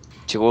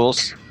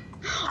 Tools.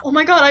 Oh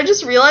my god, I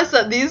just realized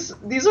that these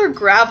are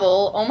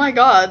gravel. Oh my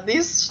god,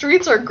 these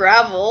streets are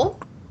gravel.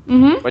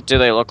 Mm-hmm. What do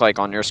they look like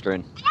on your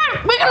screen?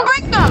 We can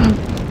break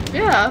them!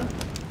 Yeah.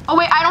 Oh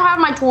wait, I don't have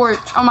my torch.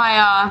 Oh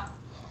my,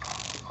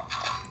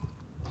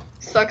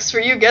 Sucks for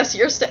you, guess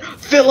you're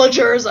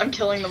villagers, I'm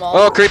killing them all.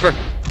 Oh, creeper.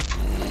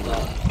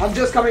 I'm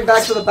just coming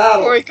back to the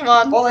battle. Corey, come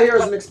on. All I hear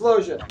is an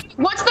explosion.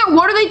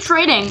 what are they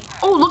trading?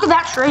 Oh, look at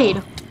that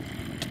trade.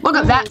 Look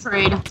at that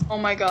trade. Oh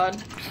my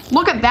god.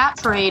 Look at that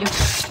trade.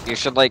 You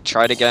should like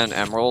try to get an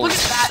emerald, Look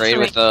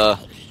at that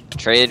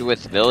trade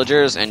with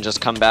villagers, and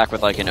just come back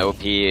with like an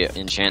OP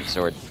enchant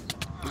sword.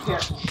 You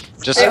can't.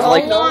 Just They Hey, all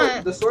like no,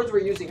 want- the swords we're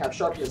using have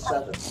sharpness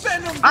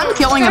 7. I'm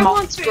killing them all.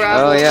 Wants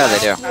gravel. Oh, yeah, they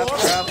do. I don't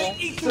have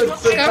gravel.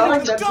 So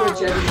telling them to enchant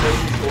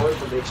these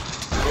swords when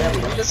they have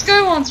enough. This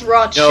guy wants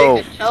raw no,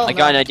 chicken. Hell I no.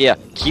 got an idea.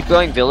 Keep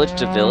going village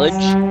to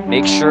village.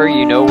 Make sure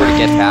you know where to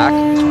get back.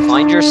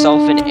 Find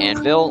yourself an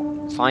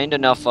anvil. Find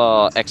enough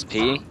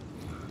XP.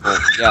 Well,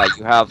 yeah,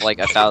 you have like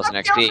 1,000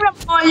 XP.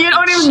 Oh, you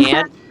don't even.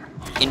 Oh,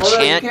 no, you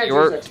Enchant can't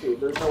your. use XP.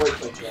 There's no way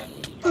to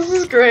enchant. This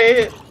is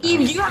great. Eve,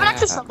 do you have an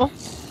extra shovel?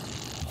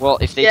 Well,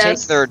 if they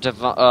Yes. take their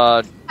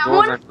one?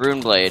 dwarven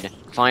rune blade,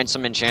 find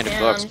some enchanted Yeah.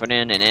 books, put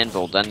in an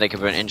anvil, then they can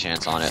put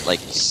enchants on it, like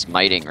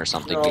smiting or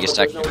something. No, because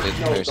but there's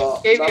technically, there's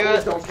Gave you levels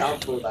it. don't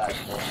count for that.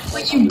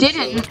 But you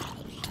didn't.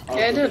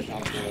 Yeah, I did.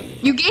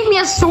 You gave me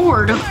a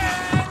sword.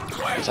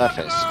 what's that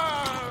face?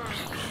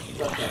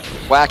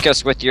 Whack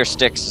us with your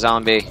sticks,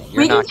 zombie.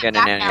 You're We can not get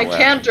getting back now. I anywhere.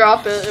 can't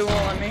drop it. It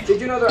won't let me.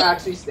 Did you know they're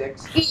actually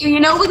sticks? You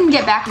know we can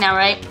get back now,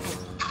 right?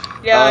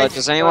 Yeah. I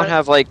Does do, anyone but-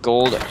 have like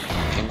gold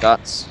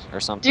ingots or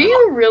something? Do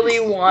you really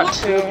want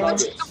Gold to?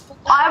 nuggets.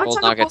 I have a Gold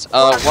chunk nuggets. of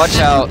gold. Watch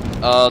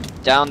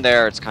out. Down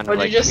there, it's kind of What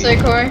like. did you just say,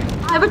 Corey?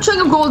 I have a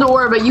chunk of gold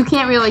ore, but you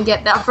can't really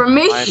get that from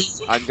me.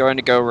 I'm going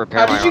to go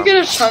repair How my did you armor.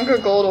 get a chunk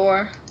of gold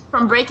ore?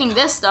 From breaking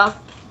this stuff.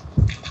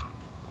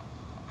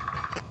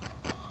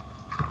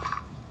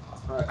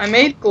 I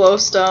made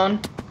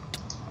glowstone.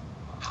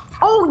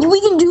 Oh, we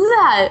can do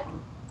that.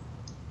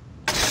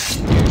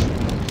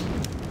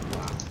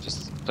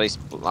 Just place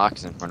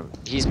blocks in front of him.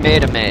 He's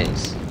made a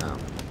maze. Oh.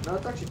 No,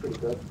 it's actually pretty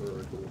good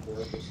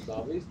for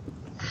zombies.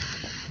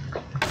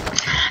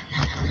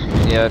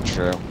 Yeah,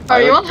 true. Are I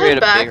you would on create head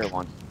a back? bigger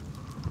one.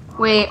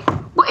 Wait,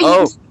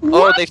 Oh,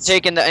 what? they've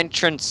taken the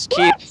entrance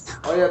keep.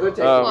 Oh yeah, they're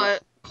taking. Oh.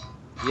 What?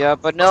 Yeah,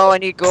 but no, I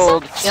need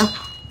gold. Yeah.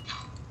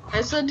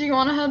 I said, do you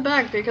want to head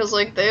back? Because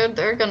like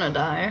they're gonna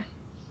die.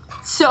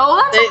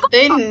 So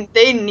that's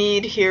They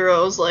need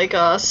heroes like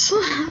us.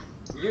 You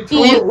We've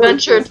told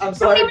ventured- I'm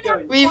sorry. I'm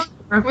telling you.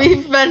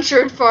 We've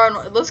ventured far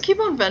and let's keep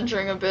on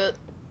venturing a bit.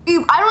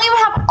 Eve, I don't even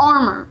have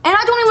armor, and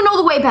I don't even know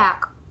the way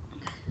back.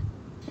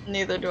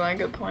 Neither do I.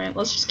 Good point.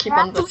 Let's just keep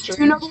on Do you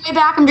venturing. know the way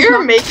back? I'm just You're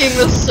not. making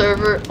this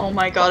server. Oh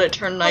my god! It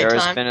turned There's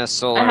nighttime. been a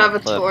solar I have a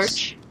eclipse.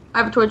 torch. I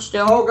have a torch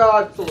still. Oh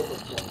god.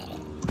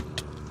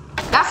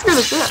 That's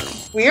really good at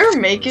me. We are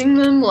making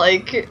them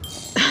like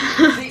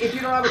See, if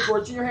you don't have a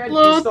torch in your hand, you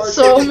load start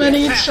so taking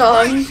many damage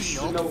chunks.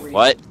 for no reason.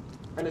 What?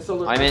 And it's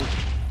solar. I'm in.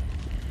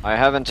 I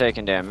haven't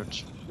taken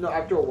damage. No,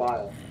 after a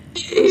while.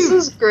 This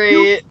is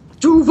great.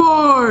 Too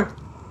far.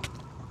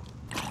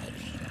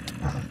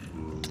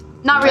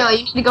 Not really.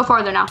 You need to go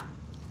farther now.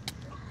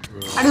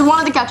 I just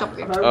wanted to catch up with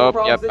you. I'm having Oh,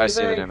 problems yep, I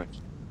see the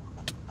advancing.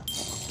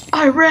 damage.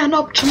 I ran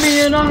up to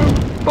me and I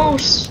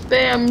both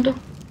spammed.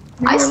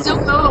 I still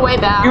know the way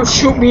back. You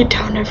shoot me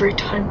down every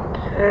time.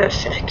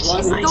 Perfect.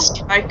 Why Nice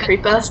don't- try,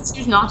 creeper. Let's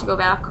choose not to go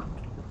back.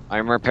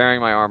 I'm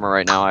repairing my armor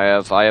right now. I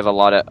have a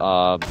lot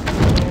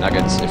of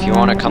nuggets. If you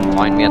want to come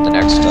find me at the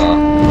next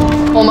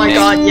Oh my Okay.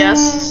 god,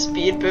 yes.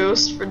 Speed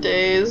boost for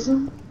days.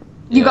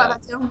 You got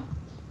that too?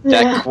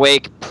 that Yeah.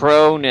 Quake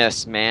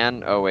proness,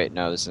 man. Oh wait,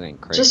 no, this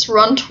ain't crazy. Just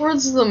run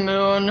towards the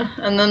moon,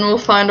 and then we'll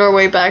find our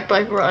way back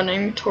by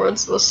running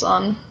towards the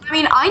sun. I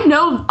mean, I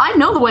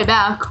know the way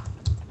back.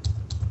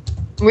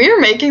 We are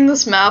making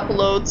this map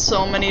load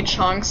so many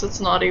chunks, it's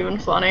not even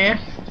funny.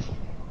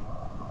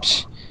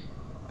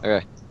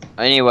 Okay.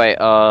 Anyway,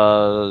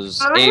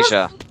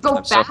 Asia. Go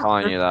I'm still back.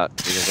 calling you that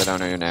because I don't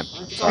know your name.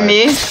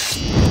 Me?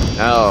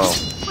 No.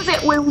 Was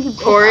it where we could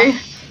go Corey?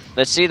 back?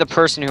 Let's see the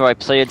person who I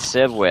played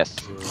Civ with.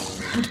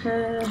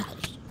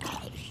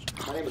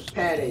 My name is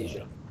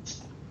Pan-Asia.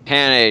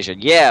 Pan-Asia.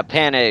 Yeah,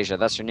 Pan-Asia.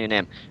 That's your new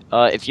name.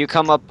 If you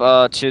come up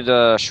to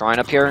the shrine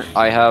up here,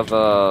 I have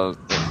a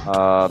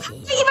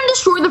Did they even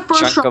destroy the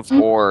first chunk of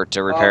shrine? ore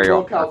to repair your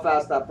Look how armor.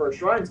 fast that first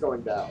shrine's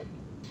going down.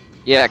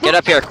 Yeah, get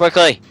up here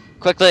quickly.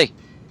 Quickly.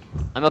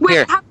 I'm up Wait,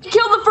 here. haven't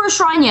killed the first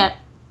shrine yet.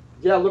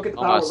 Yeah, look at the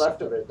power Almost.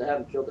 left of it. They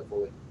haven't killed it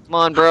fully. Come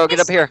on, bro. Get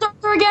up here.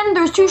 Again,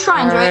 there's 2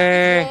 shrines, right?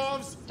 Hey.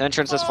 The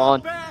entrance has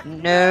fallen.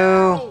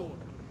 No.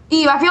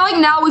 Eve, I feel like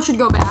now we should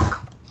go back.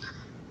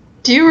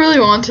 Do you really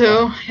want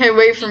to? Hey,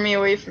 wait for me,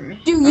 wait for me.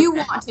 Do you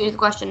want to? Is the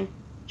question.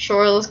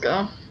 Sure, let's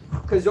go.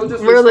 Because you'll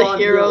just We're the respawn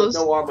here with heroes.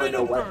 no armor and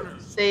no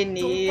weapons. They Don't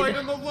need... fight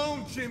him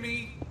alone,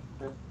 Jimmy.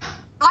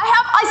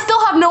 I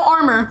still have no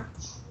armor.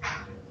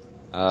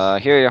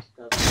 Here you.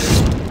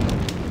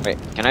 Wait,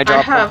 can I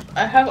drop them?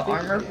 I have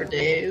armor for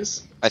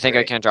days. I think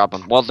I can drop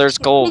them. Well, there's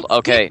gold.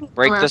 Okay,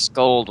 break this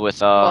gold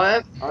with What?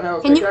 I don't have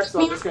a Can you pickaxe, so give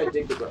I'm me- just gonna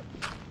dig the ground.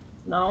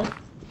 No.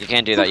 You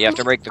can't do that. You have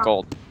to break the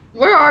gold.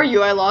 Where are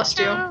you? I lost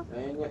you. Dang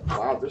it.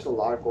 Wow, there's a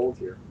lot of gold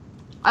here.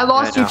 I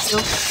lost I you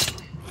know. too.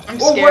 I'm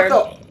Oh, what scared.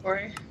 the-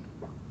 Corey.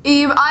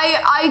 Eve, when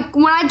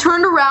I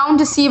turned around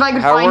to see if I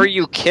could How find were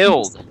you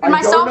killed? I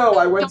myself, don't know.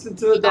 I went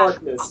into the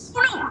darkness.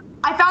 Oh, no.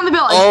 I found the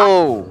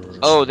village.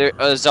 Oh, there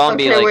a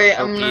zombie Okay, like wait,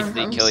 so I'm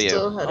easily kill you.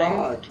 still heading.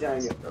 Ah,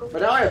 dang it.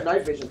 But now I have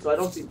night vision, so I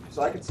don't see.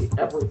 So I can see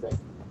everything.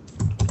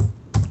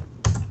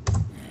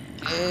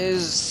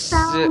 Is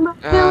Found the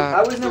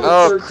I was number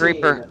oh 13.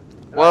 creeper!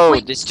 Whoa,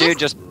 Wait, this dude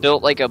just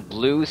built like a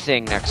blue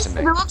thing next to The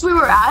me. village we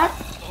were at.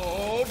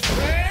 Oh,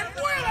 Ben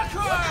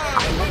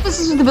Whitaker! This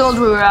is the village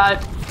we were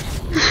at.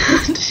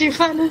 Did you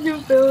find a new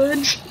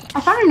village? I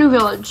found a new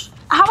village.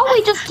 How about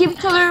we just give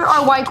each other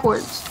our Y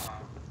cords?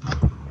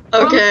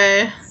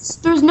 Okay.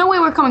 There's no way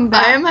we're coming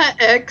back. I am at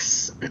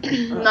X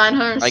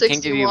 961 I can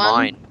give you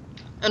mine.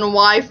 and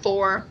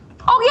Y4.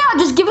 Oh yeah,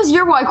 just give us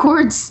your Y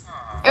cords.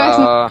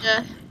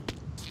 Yeah.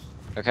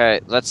 Okay,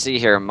 let's see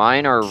here.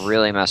 Mine are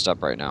really messed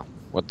up right now.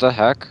 What the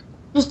heck?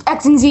 Just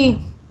X and Z.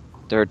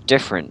 They're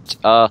different.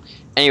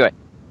 Anyway.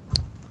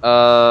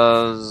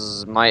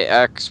 My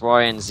X,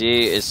 Y, and Z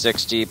is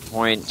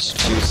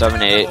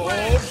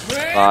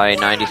 60.278 by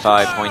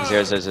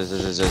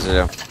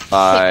 95.0000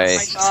 by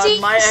God,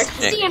 my X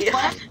 60 and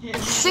what?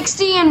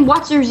 60 and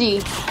what's your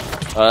Z?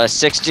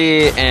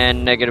 60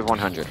 and negative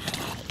 100.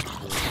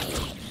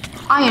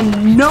 I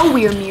am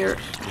nowhere near.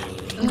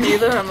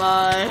 Neither am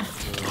I.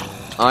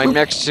 I'm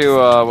next to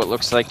what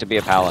looks like to be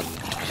a paladin,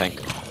 I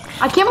think.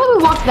 I can't believe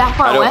we walked that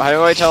far How away.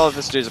 do I tell if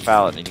this dude's a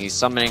paladin? He's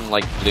summoning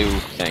like blue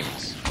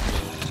things.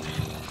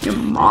 Your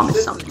mom is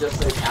This something. is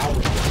just like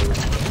Albert.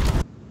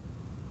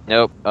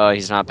 Nope,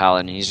 he's not a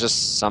paladin. He's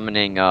just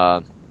summoning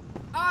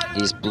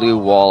these blue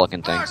wall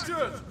looking things.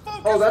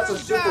 Oh, that's a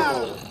super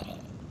motor.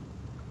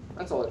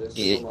 That's all it is.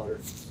 Yeah. Super motor.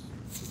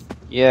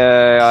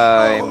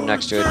 Yeah, I'm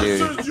next to a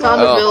dude. I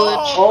found a Oh.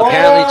 village. Oh!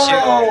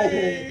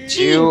 Apparently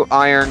two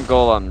iron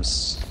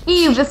golems.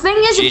 Eve, the thing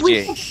is, if we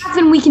GG. go back,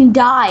 then we can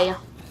die.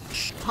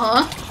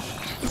 Huh?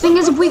 The thing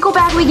is, if we go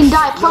back, we can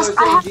die. Plus, No,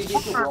 I have it's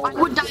saying GG armor.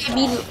 I would die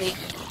immediately.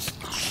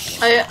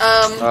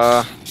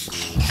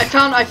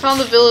 I found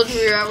the village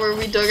we were at where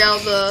we dug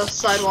out the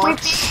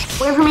sidewalks.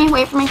 Wait for me,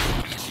 wait for me.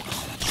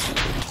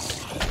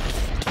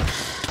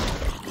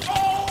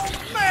 Oh,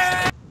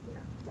 man!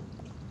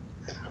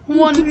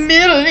 1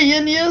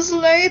 million years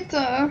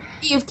later.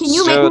 Eve, can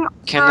you So, make me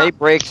can they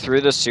break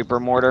through the super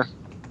mortar?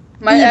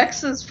 My Yeah.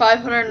 X is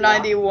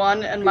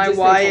 591 and It my just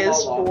Y takes a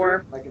is lot 4.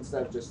 longer, like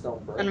instead of just stone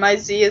break. And my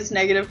Z is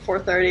negative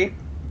 430.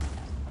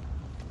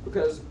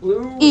 Because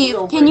blue Eve,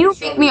 stone can break you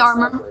is make stronger me than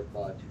armor? stone break,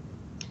 but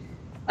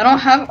I don't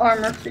have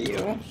armor for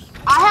you.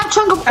 I have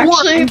chunk of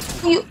Actually-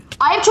 ore.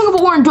 I have chunk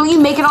of ore, and don't you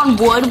make it on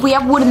wood? We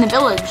have wood in the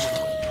village.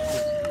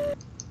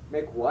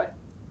 make what?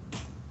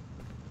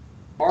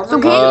 Armor So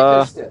you can- need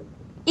a piston.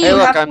 Hey, You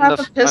look, have to I'm have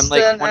the- a piston,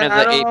 I'm like one and of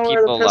the I don't 8 know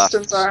where the people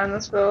pistons left. are in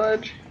this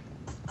village.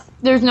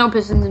 There's no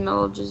pistons in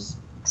villages.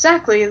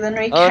 Exactly, then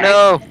we Oh can't.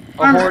 no!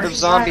 A Armor. horde of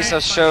zombies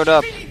has showed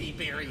up. Infinity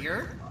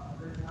barrier.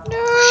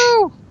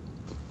 No!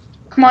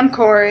 Come on,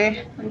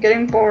 Corey. I'm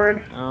getting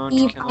bored. Don't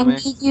Eve, kill I me.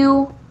 need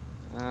you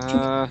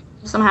Uh,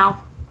 somehow.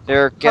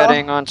 they're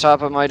getting on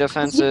top of my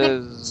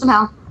defenses.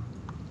 Somehow.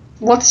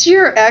 What's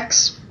your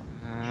X?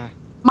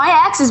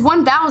 My X is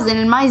 1,000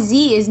 and my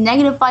Z is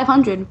negative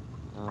 500.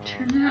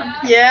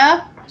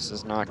 Yeah? This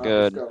is not Let's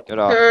good. go. Get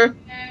off. Sure.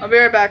 I'll be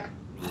right back.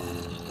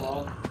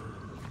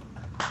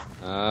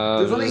 Well,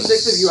 there's only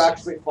 6 of you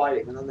actually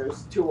fighting, and then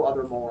there's 2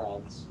 other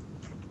morons.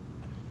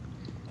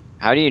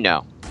 How do you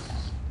know?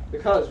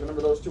 Because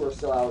remember those 2 are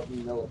still out in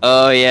the military.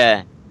 Oh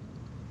yeah.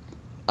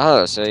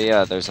 Oh, so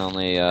yeah, there's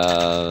only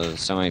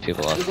so many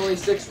people left. There's only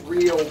 6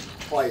 real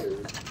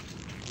fighters.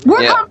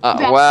 We're Yeah. coming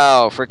back.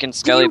 Wow, freaking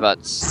skelly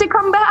butts. To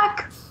come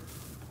back.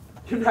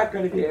 You're not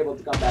going to be able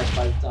to come back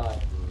by the time.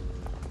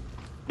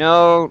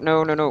 No,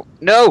 no, no, no,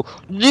 no,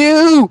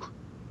 no!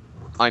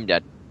 I'm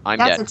dead. I'm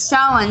That's dead. a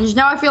challenge.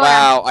 Now I feel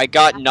Wow, I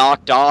got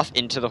knocked off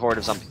into the horde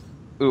of zombies.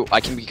 Ooh,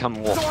 I can become a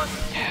wolf.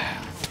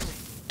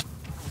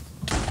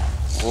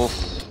 Wolf.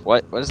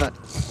 What is that?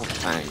 Wolf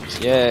fangs.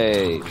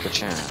 Yay.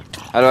 Ka-cha.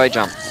 How do I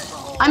jump?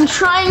 I'm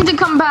trying to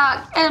come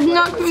back and I'm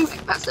not coming back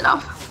fast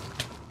enough.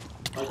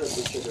 I thought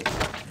this shit was-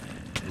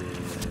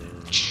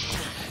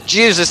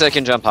 Jesus, I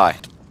can jump high.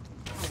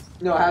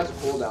 No, it has a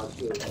cooldown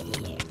too.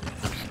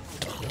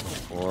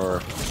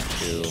 4,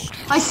 2.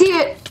 I see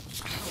it.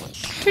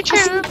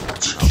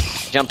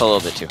 Jump a little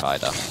bit too high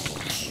though.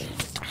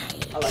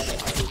 I like that.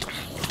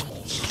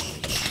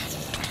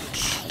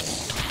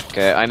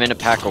 Okay, I'm in a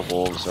pack of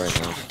wolves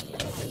right now.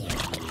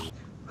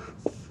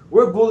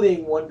 We're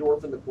bullying one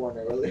dwarf in the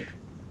corner, really.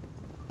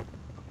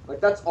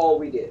 Like, that's all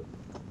we did.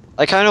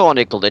 I kind of want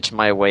to glitch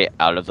my way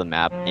out of the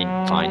map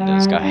and find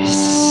those guys.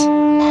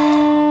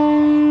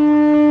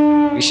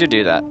 We should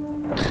do that.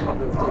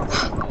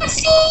 I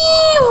see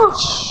you.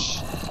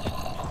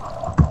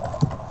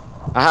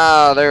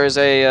 Aha, there's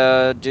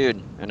a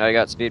dude, and I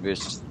got speed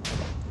boost.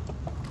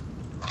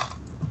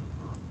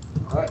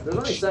 Alright,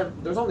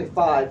 there's only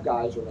 5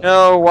 guys right now.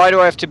 No, why do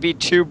I have to be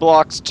 2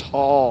 blocks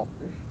tall?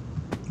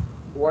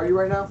 Who are you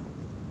right now?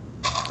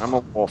 I'm a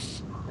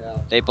wolf.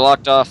 Yeah. They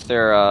blocked off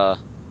their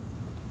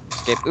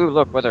escape. Ooh,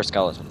 look, with our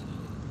skeleton.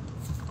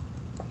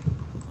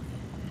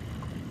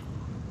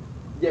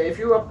 Yeah, if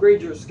you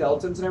upgrade your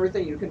skeletons and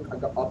everything, you can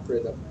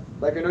upgrade them.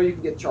 Like, I know you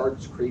can get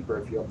charged creeper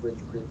if you upgrade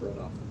your creeper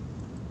enough.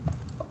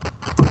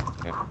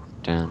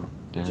 Dun,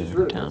 Which is dun,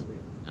 really dun,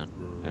 nice.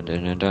 dun,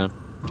 dun, dun, dun,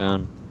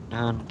 dun,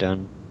 dun,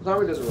 dun.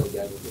 Zombie doesn't really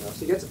get it, you know,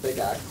 so he gets a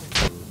pickaxe.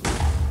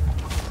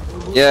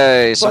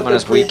 Yay, someone the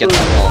is weak at the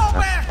creeper- Fall wall.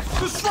 back!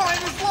 The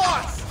shrine is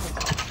lost!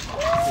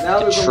 Now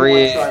there's Tree.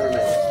 only 1 shrine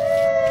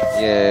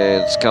remaining. Yay,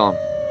 let's kill him.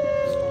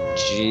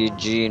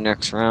 GG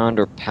next round,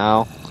 or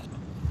pal.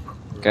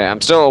 Okay,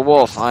 I'm still a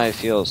wolf. I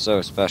feel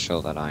so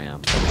special that I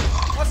am.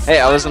 Hey,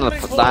 I was in the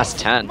last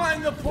 10.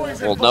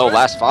 Well, no,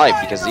 last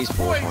 5, because these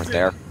fools weren't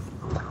there.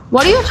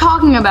 What are you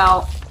talking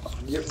about?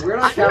 We're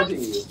not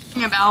counting you.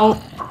 Yeah,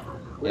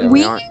 We-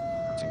 we aren't.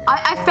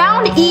 I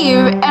found Eve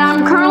and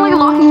I'm currently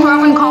locking her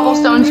up in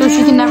cobblestone so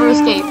she can never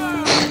escape.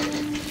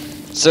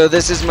 So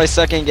this is my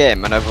second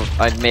game, and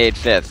I've made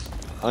 5th.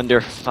 Under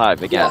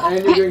 5 again. Yeah,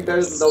 and you're doing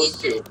better than those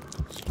 2.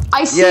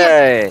 I see it.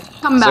 Yay!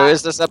 Come back. So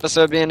is this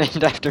episode being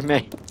named after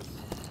me?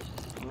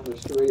 Oh,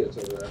 there's 2 idiots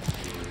over there.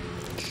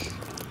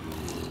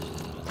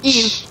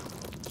 Eve.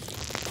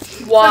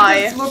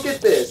 Why? Just look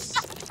at this.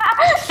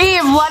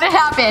 Eve, what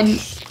happened?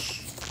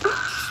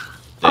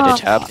 Did it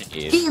happen,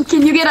 Eve? Eve,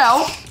 can you get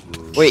out?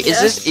 Wait, is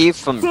this Eve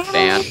from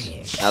Band?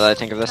 Now that I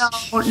think of this?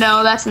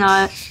 No, that's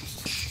not.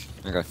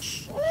 Okay.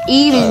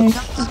 Eve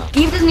is not,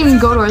 Eve doesn't even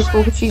go to our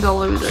school because she's a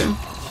loser.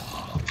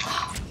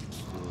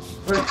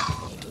 We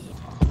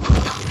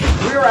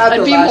were at I'd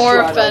the be last more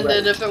shrine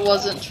offended already. if it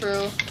wasn't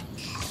true.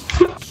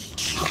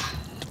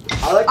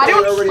 I like I that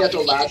don't- we're already at the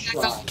last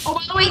shrine. Oh,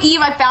 by the way, Eve,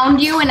 I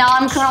found you, and now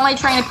I'm currently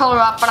trying to pull her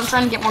up, but I'm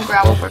trying to get more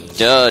gravel for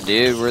Duh,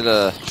 dude, we're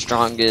the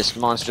strongest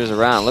monsters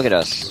around. Look at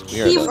us.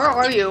 We are Eve, the, Where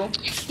are you?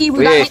 Eve,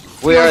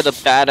 we are the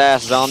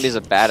badass zombies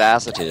of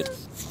badassitude.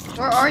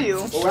 Where are you?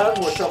 Well, we're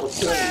having more trouble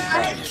killing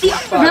these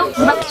guys. Really,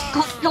 about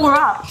to pull her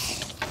up.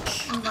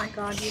 Oh my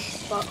god, you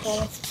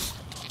butthole.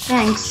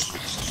 Thanks.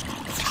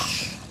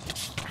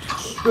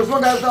 There's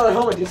one guy without a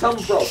helmet. His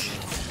helmet broke.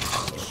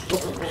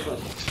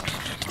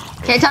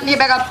 Okay, time to get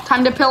back up.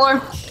 Time to pillar.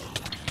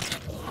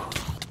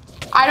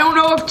 I don't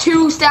know if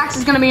 2 stacks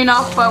is gonna be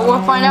enough, but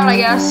we'll find out, I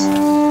guess.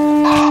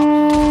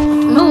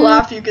 The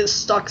laugh you get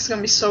stuck is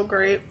gonna be so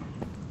great.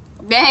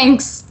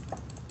 Thanks.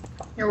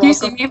 You're Do you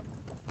see welcome. me?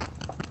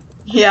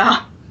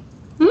 Yeah.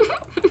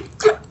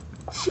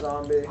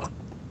 Zombie.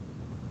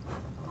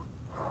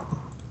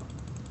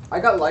 I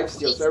got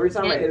lifesteal, so every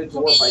time I hit a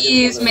dwarf, I get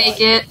Please another make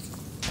life. it.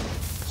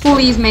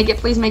 Please make it.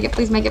 Please make it.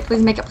 Please make it.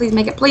 Please make it. Please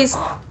make it. Please.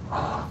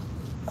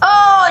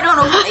 Oh, I don't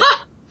know.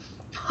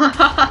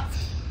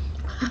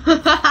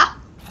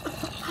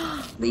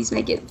 Please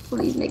make it.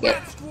 Please make it.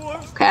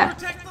 Okay.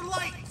 Protect the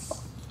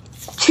lights.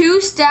 2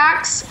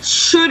 stacks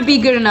should be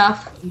good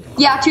enough.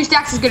 Yeah, 2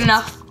 stacks is good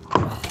enough.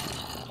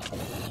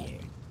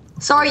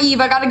 Sorry, Eve.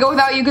 I gotta go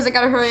without you because I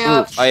gotta hurry Ooh,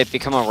 up. I have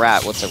become a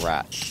rat. What's a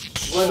rat?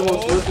 One of the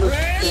most worthless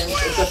things,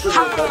 except for the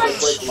How ones that much?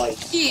 break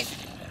lights. Eve,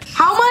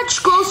 how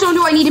much glowstone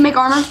do I need to make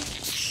armor?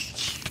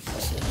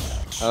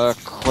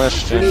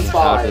 Question. We need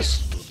How 5.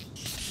 does...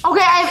 Okay,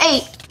 I have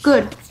 8.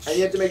 Good. And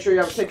you have to make sure you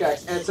have a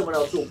pickaxe and someone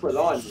else who will put it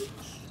on you.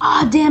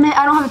 Ah, damn it.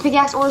 I don't have a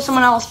pickaxe or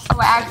someone else. Oh,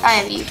 I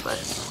have Eve, but...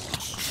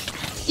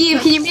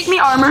 Eve, can you make me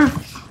armor?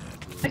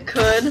 I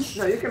could.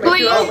 No, you can make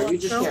Please. your armor, you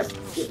just can't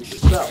give it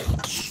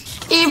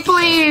yourself. Eve,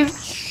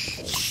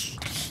 please.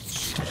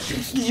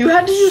 You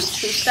had to use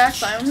 2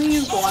 stacks. I only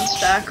used 1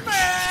 stack.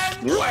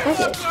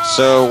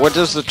 So, what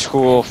does the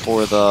tool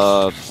for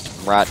the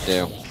rat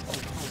do?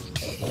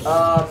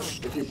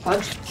 If you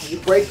punch, you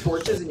break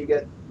torches and you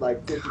get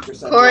like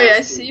 50%. Corey, I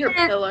life see speed. your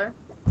pillar.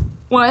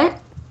 What?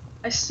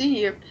 I see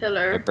your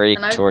pillar. I break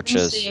and I've been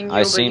torches. seeing you,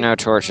 I but see you no can't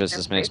torches.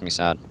 This break. makes me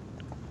sad.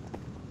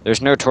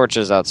 There's no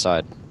torches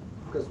outside.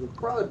 Because we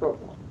probably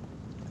broke one.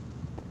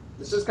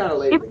 This is kind of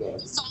late in the game.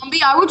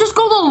 Zombie, I would just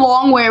go the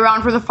long way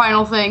around for the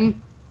final thing.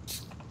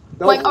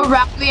 No, Like,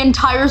 around the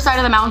entire side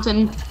of the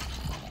mountain.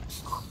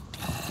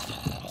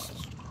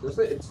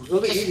 it's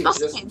really easy to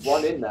just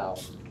run in now.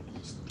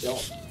 Just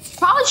don't.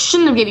 Probably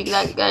shouldn't have given you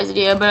that guy's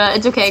idea, but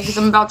it's okay, because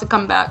I'm about to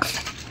come back.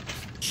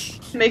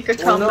 Make a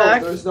Well, no,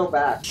 comeback. there's no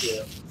back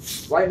here.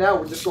 Right now,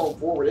 we're just going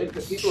forward in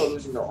because people are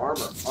losing their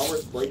armor.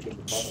 Armor's breaking.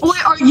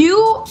 Wait, are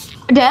you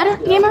dead,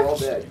 Yeah, gamer? we're all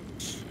dead.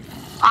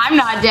 I'm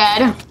not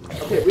dead.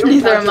 Okay, we don't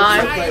Neither count am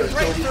I. the players, so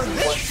we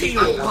see what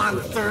Shield people want.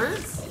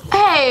 monsters.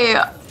 Hey,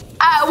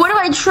 what if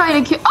I try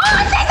to kill? Oh,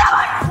 I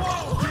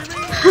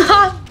see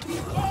someone!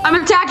 I'm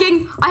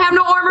attacking. I have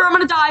no armor. I'm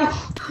gonna die.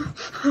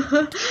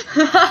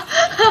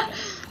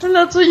 And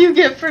that's what you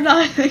get for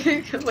not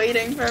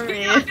waiting for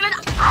me. I'm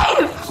gonna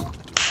die.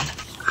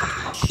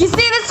 You see,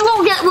 this is what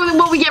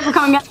we get for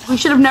coming back. We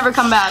should have never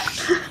come back.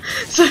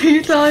 So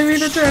you're telling me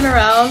to turn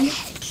around?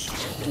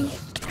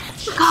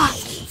 God,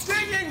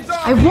 Digging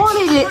I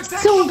wanted it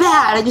so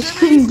bad. I just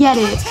couldn't get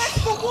it. Protect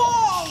the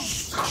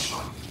walls.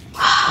 That's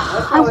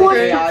I probably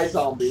wanted- an AI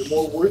zombie, a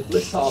more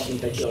worthless zombie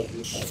that kills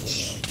you.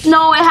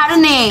 No, it had a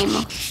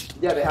name.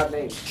 Yeah, they have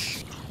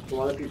names. A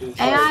lot of people.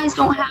 AIs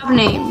don't have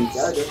names.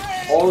 Yeah, they do.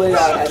 All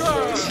AI has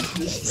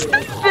names.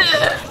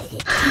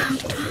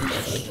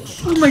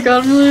 Oh my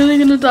god, I'm literally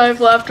gonna die of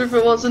laughter if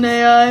it wasn't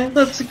AI. That's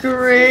Well, it's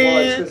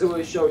great. because it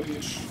would show you.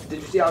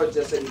 Did you see how it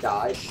just said he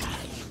died?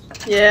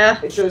 Yeah.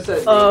 It should have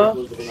said Oh.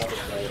 name inclusive another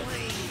player.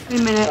 Wait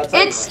a minute.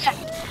 That's It's.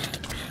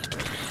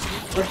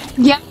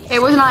 Yep,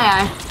 it was an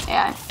AI.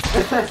 AI.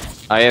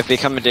 I have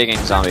become a digging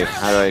zombie.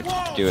 How do I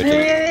do a digging?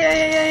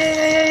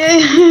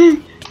 Yay.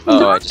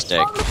 Oh, I just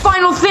dig. The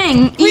final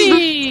thing.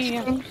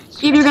 Eve,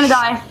 you're gonna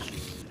die.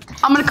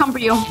 I'm gonna come for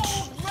you.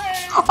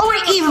 Oh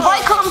wait, Eve, if I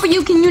come for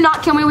you, can you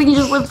not kill me? We can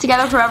just live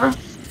together forever.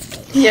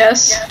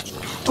 Yes.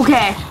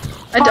 Okay.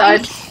 I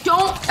died.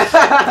 Don't.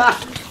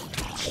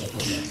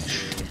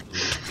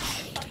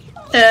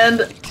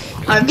 And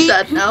I'm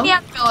sad Meet me now.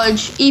 at the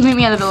village. Eve, meet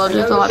me at the village.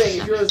 That's all I Another have thing,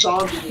 to if say. you're a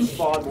zombie, you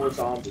spawn more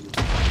zombies.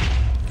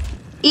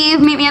 Eve,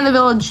 meet me at the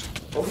village.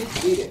 Oh,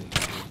 he's bleeding.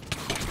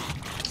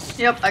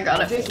 Yep, I got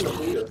I'm it. chasing the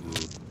bleeder.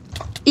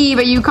 Eve,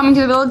 are you coming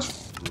to the village?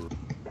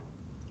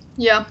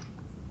 Yeah,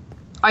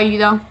 Are you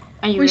though?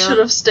 Are you we really? should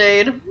have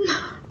stayed.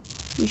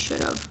 We should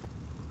have.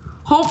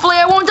 Hopefully,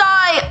 I won't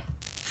die.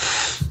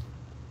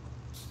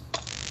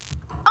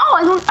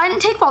 Oh, I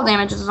didn't take fall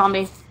damage as a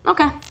zombie.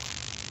 Okay.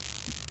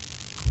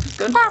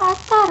 Good.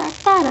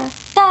 Damn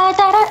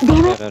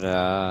it.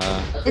 Da-da-da. I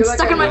feel It's like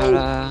stuck I in my-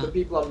 know the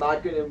people I'm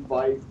not gonna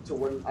invite to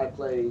when I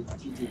play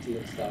TTT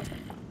and stuff.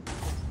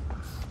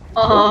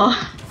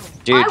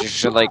 Dude, you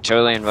should like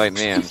totally invite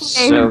me. I'm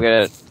so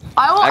good at.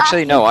 I will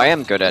Actually, no, I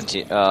am good at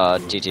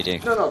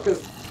TTT. No,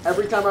 because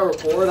every time I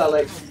record, I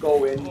like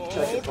go in,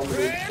 check if I'm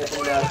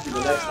gonna ask you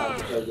the next time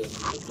to play this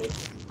with me.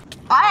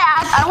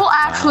 I will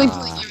actually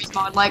play Gary's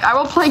mod. Like, I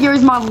will play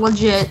Gary's mod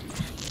legit.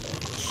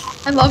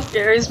 I love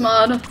Gary's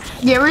mod.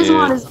 Gary's Dude.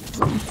 mod is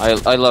awesome.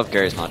 I love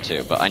Gary's mod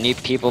too, but I need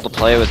people to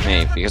play with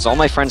me because all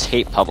my friends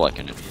hate public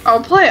and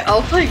I'll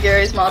play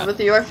Gary's mod with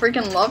you. I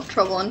freaking love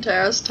Trouble in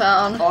Terrace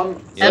Town.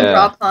 And Yeah.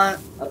 Prop Hunt.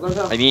 I've learned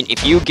how. I mean,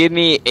 if you give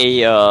me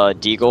a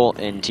deagle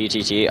in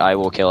TTT, I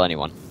will kill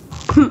anyone.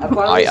 I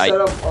finally I- set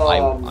up.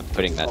 I'm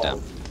putting that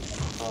down.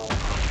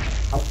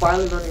 I'm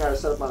finally learning how to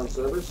set up my own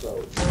server, so.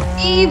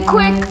 Eve,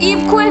 quick!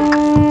 Eve, quick!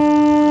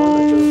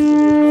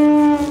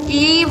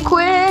 Eve,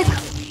 quick!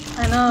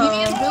 I Meet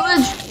me in know.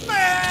 village.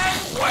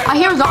 Man, I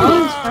hear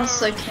zombies. As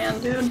best I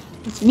can, dude.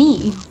 It's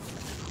me.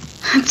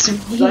 It's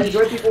So I me.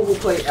 enjoy people who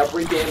play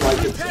every game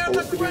like it's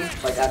supposed to be,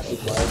 like actually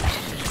play.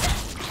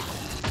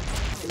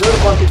 There's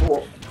a bunch of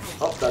people.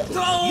 Oh, that's it.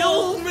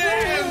 no,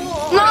 man.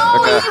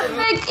 No, Okay. Eve,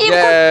 quick! Eve,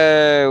 quick!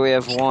 Yay! We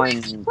have Quick,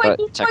 one, quick, but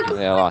quick,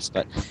 technically I quick. lost.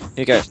 But here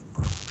you go.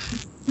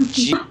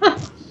 G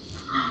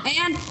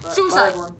And Bye, suicide. everyone.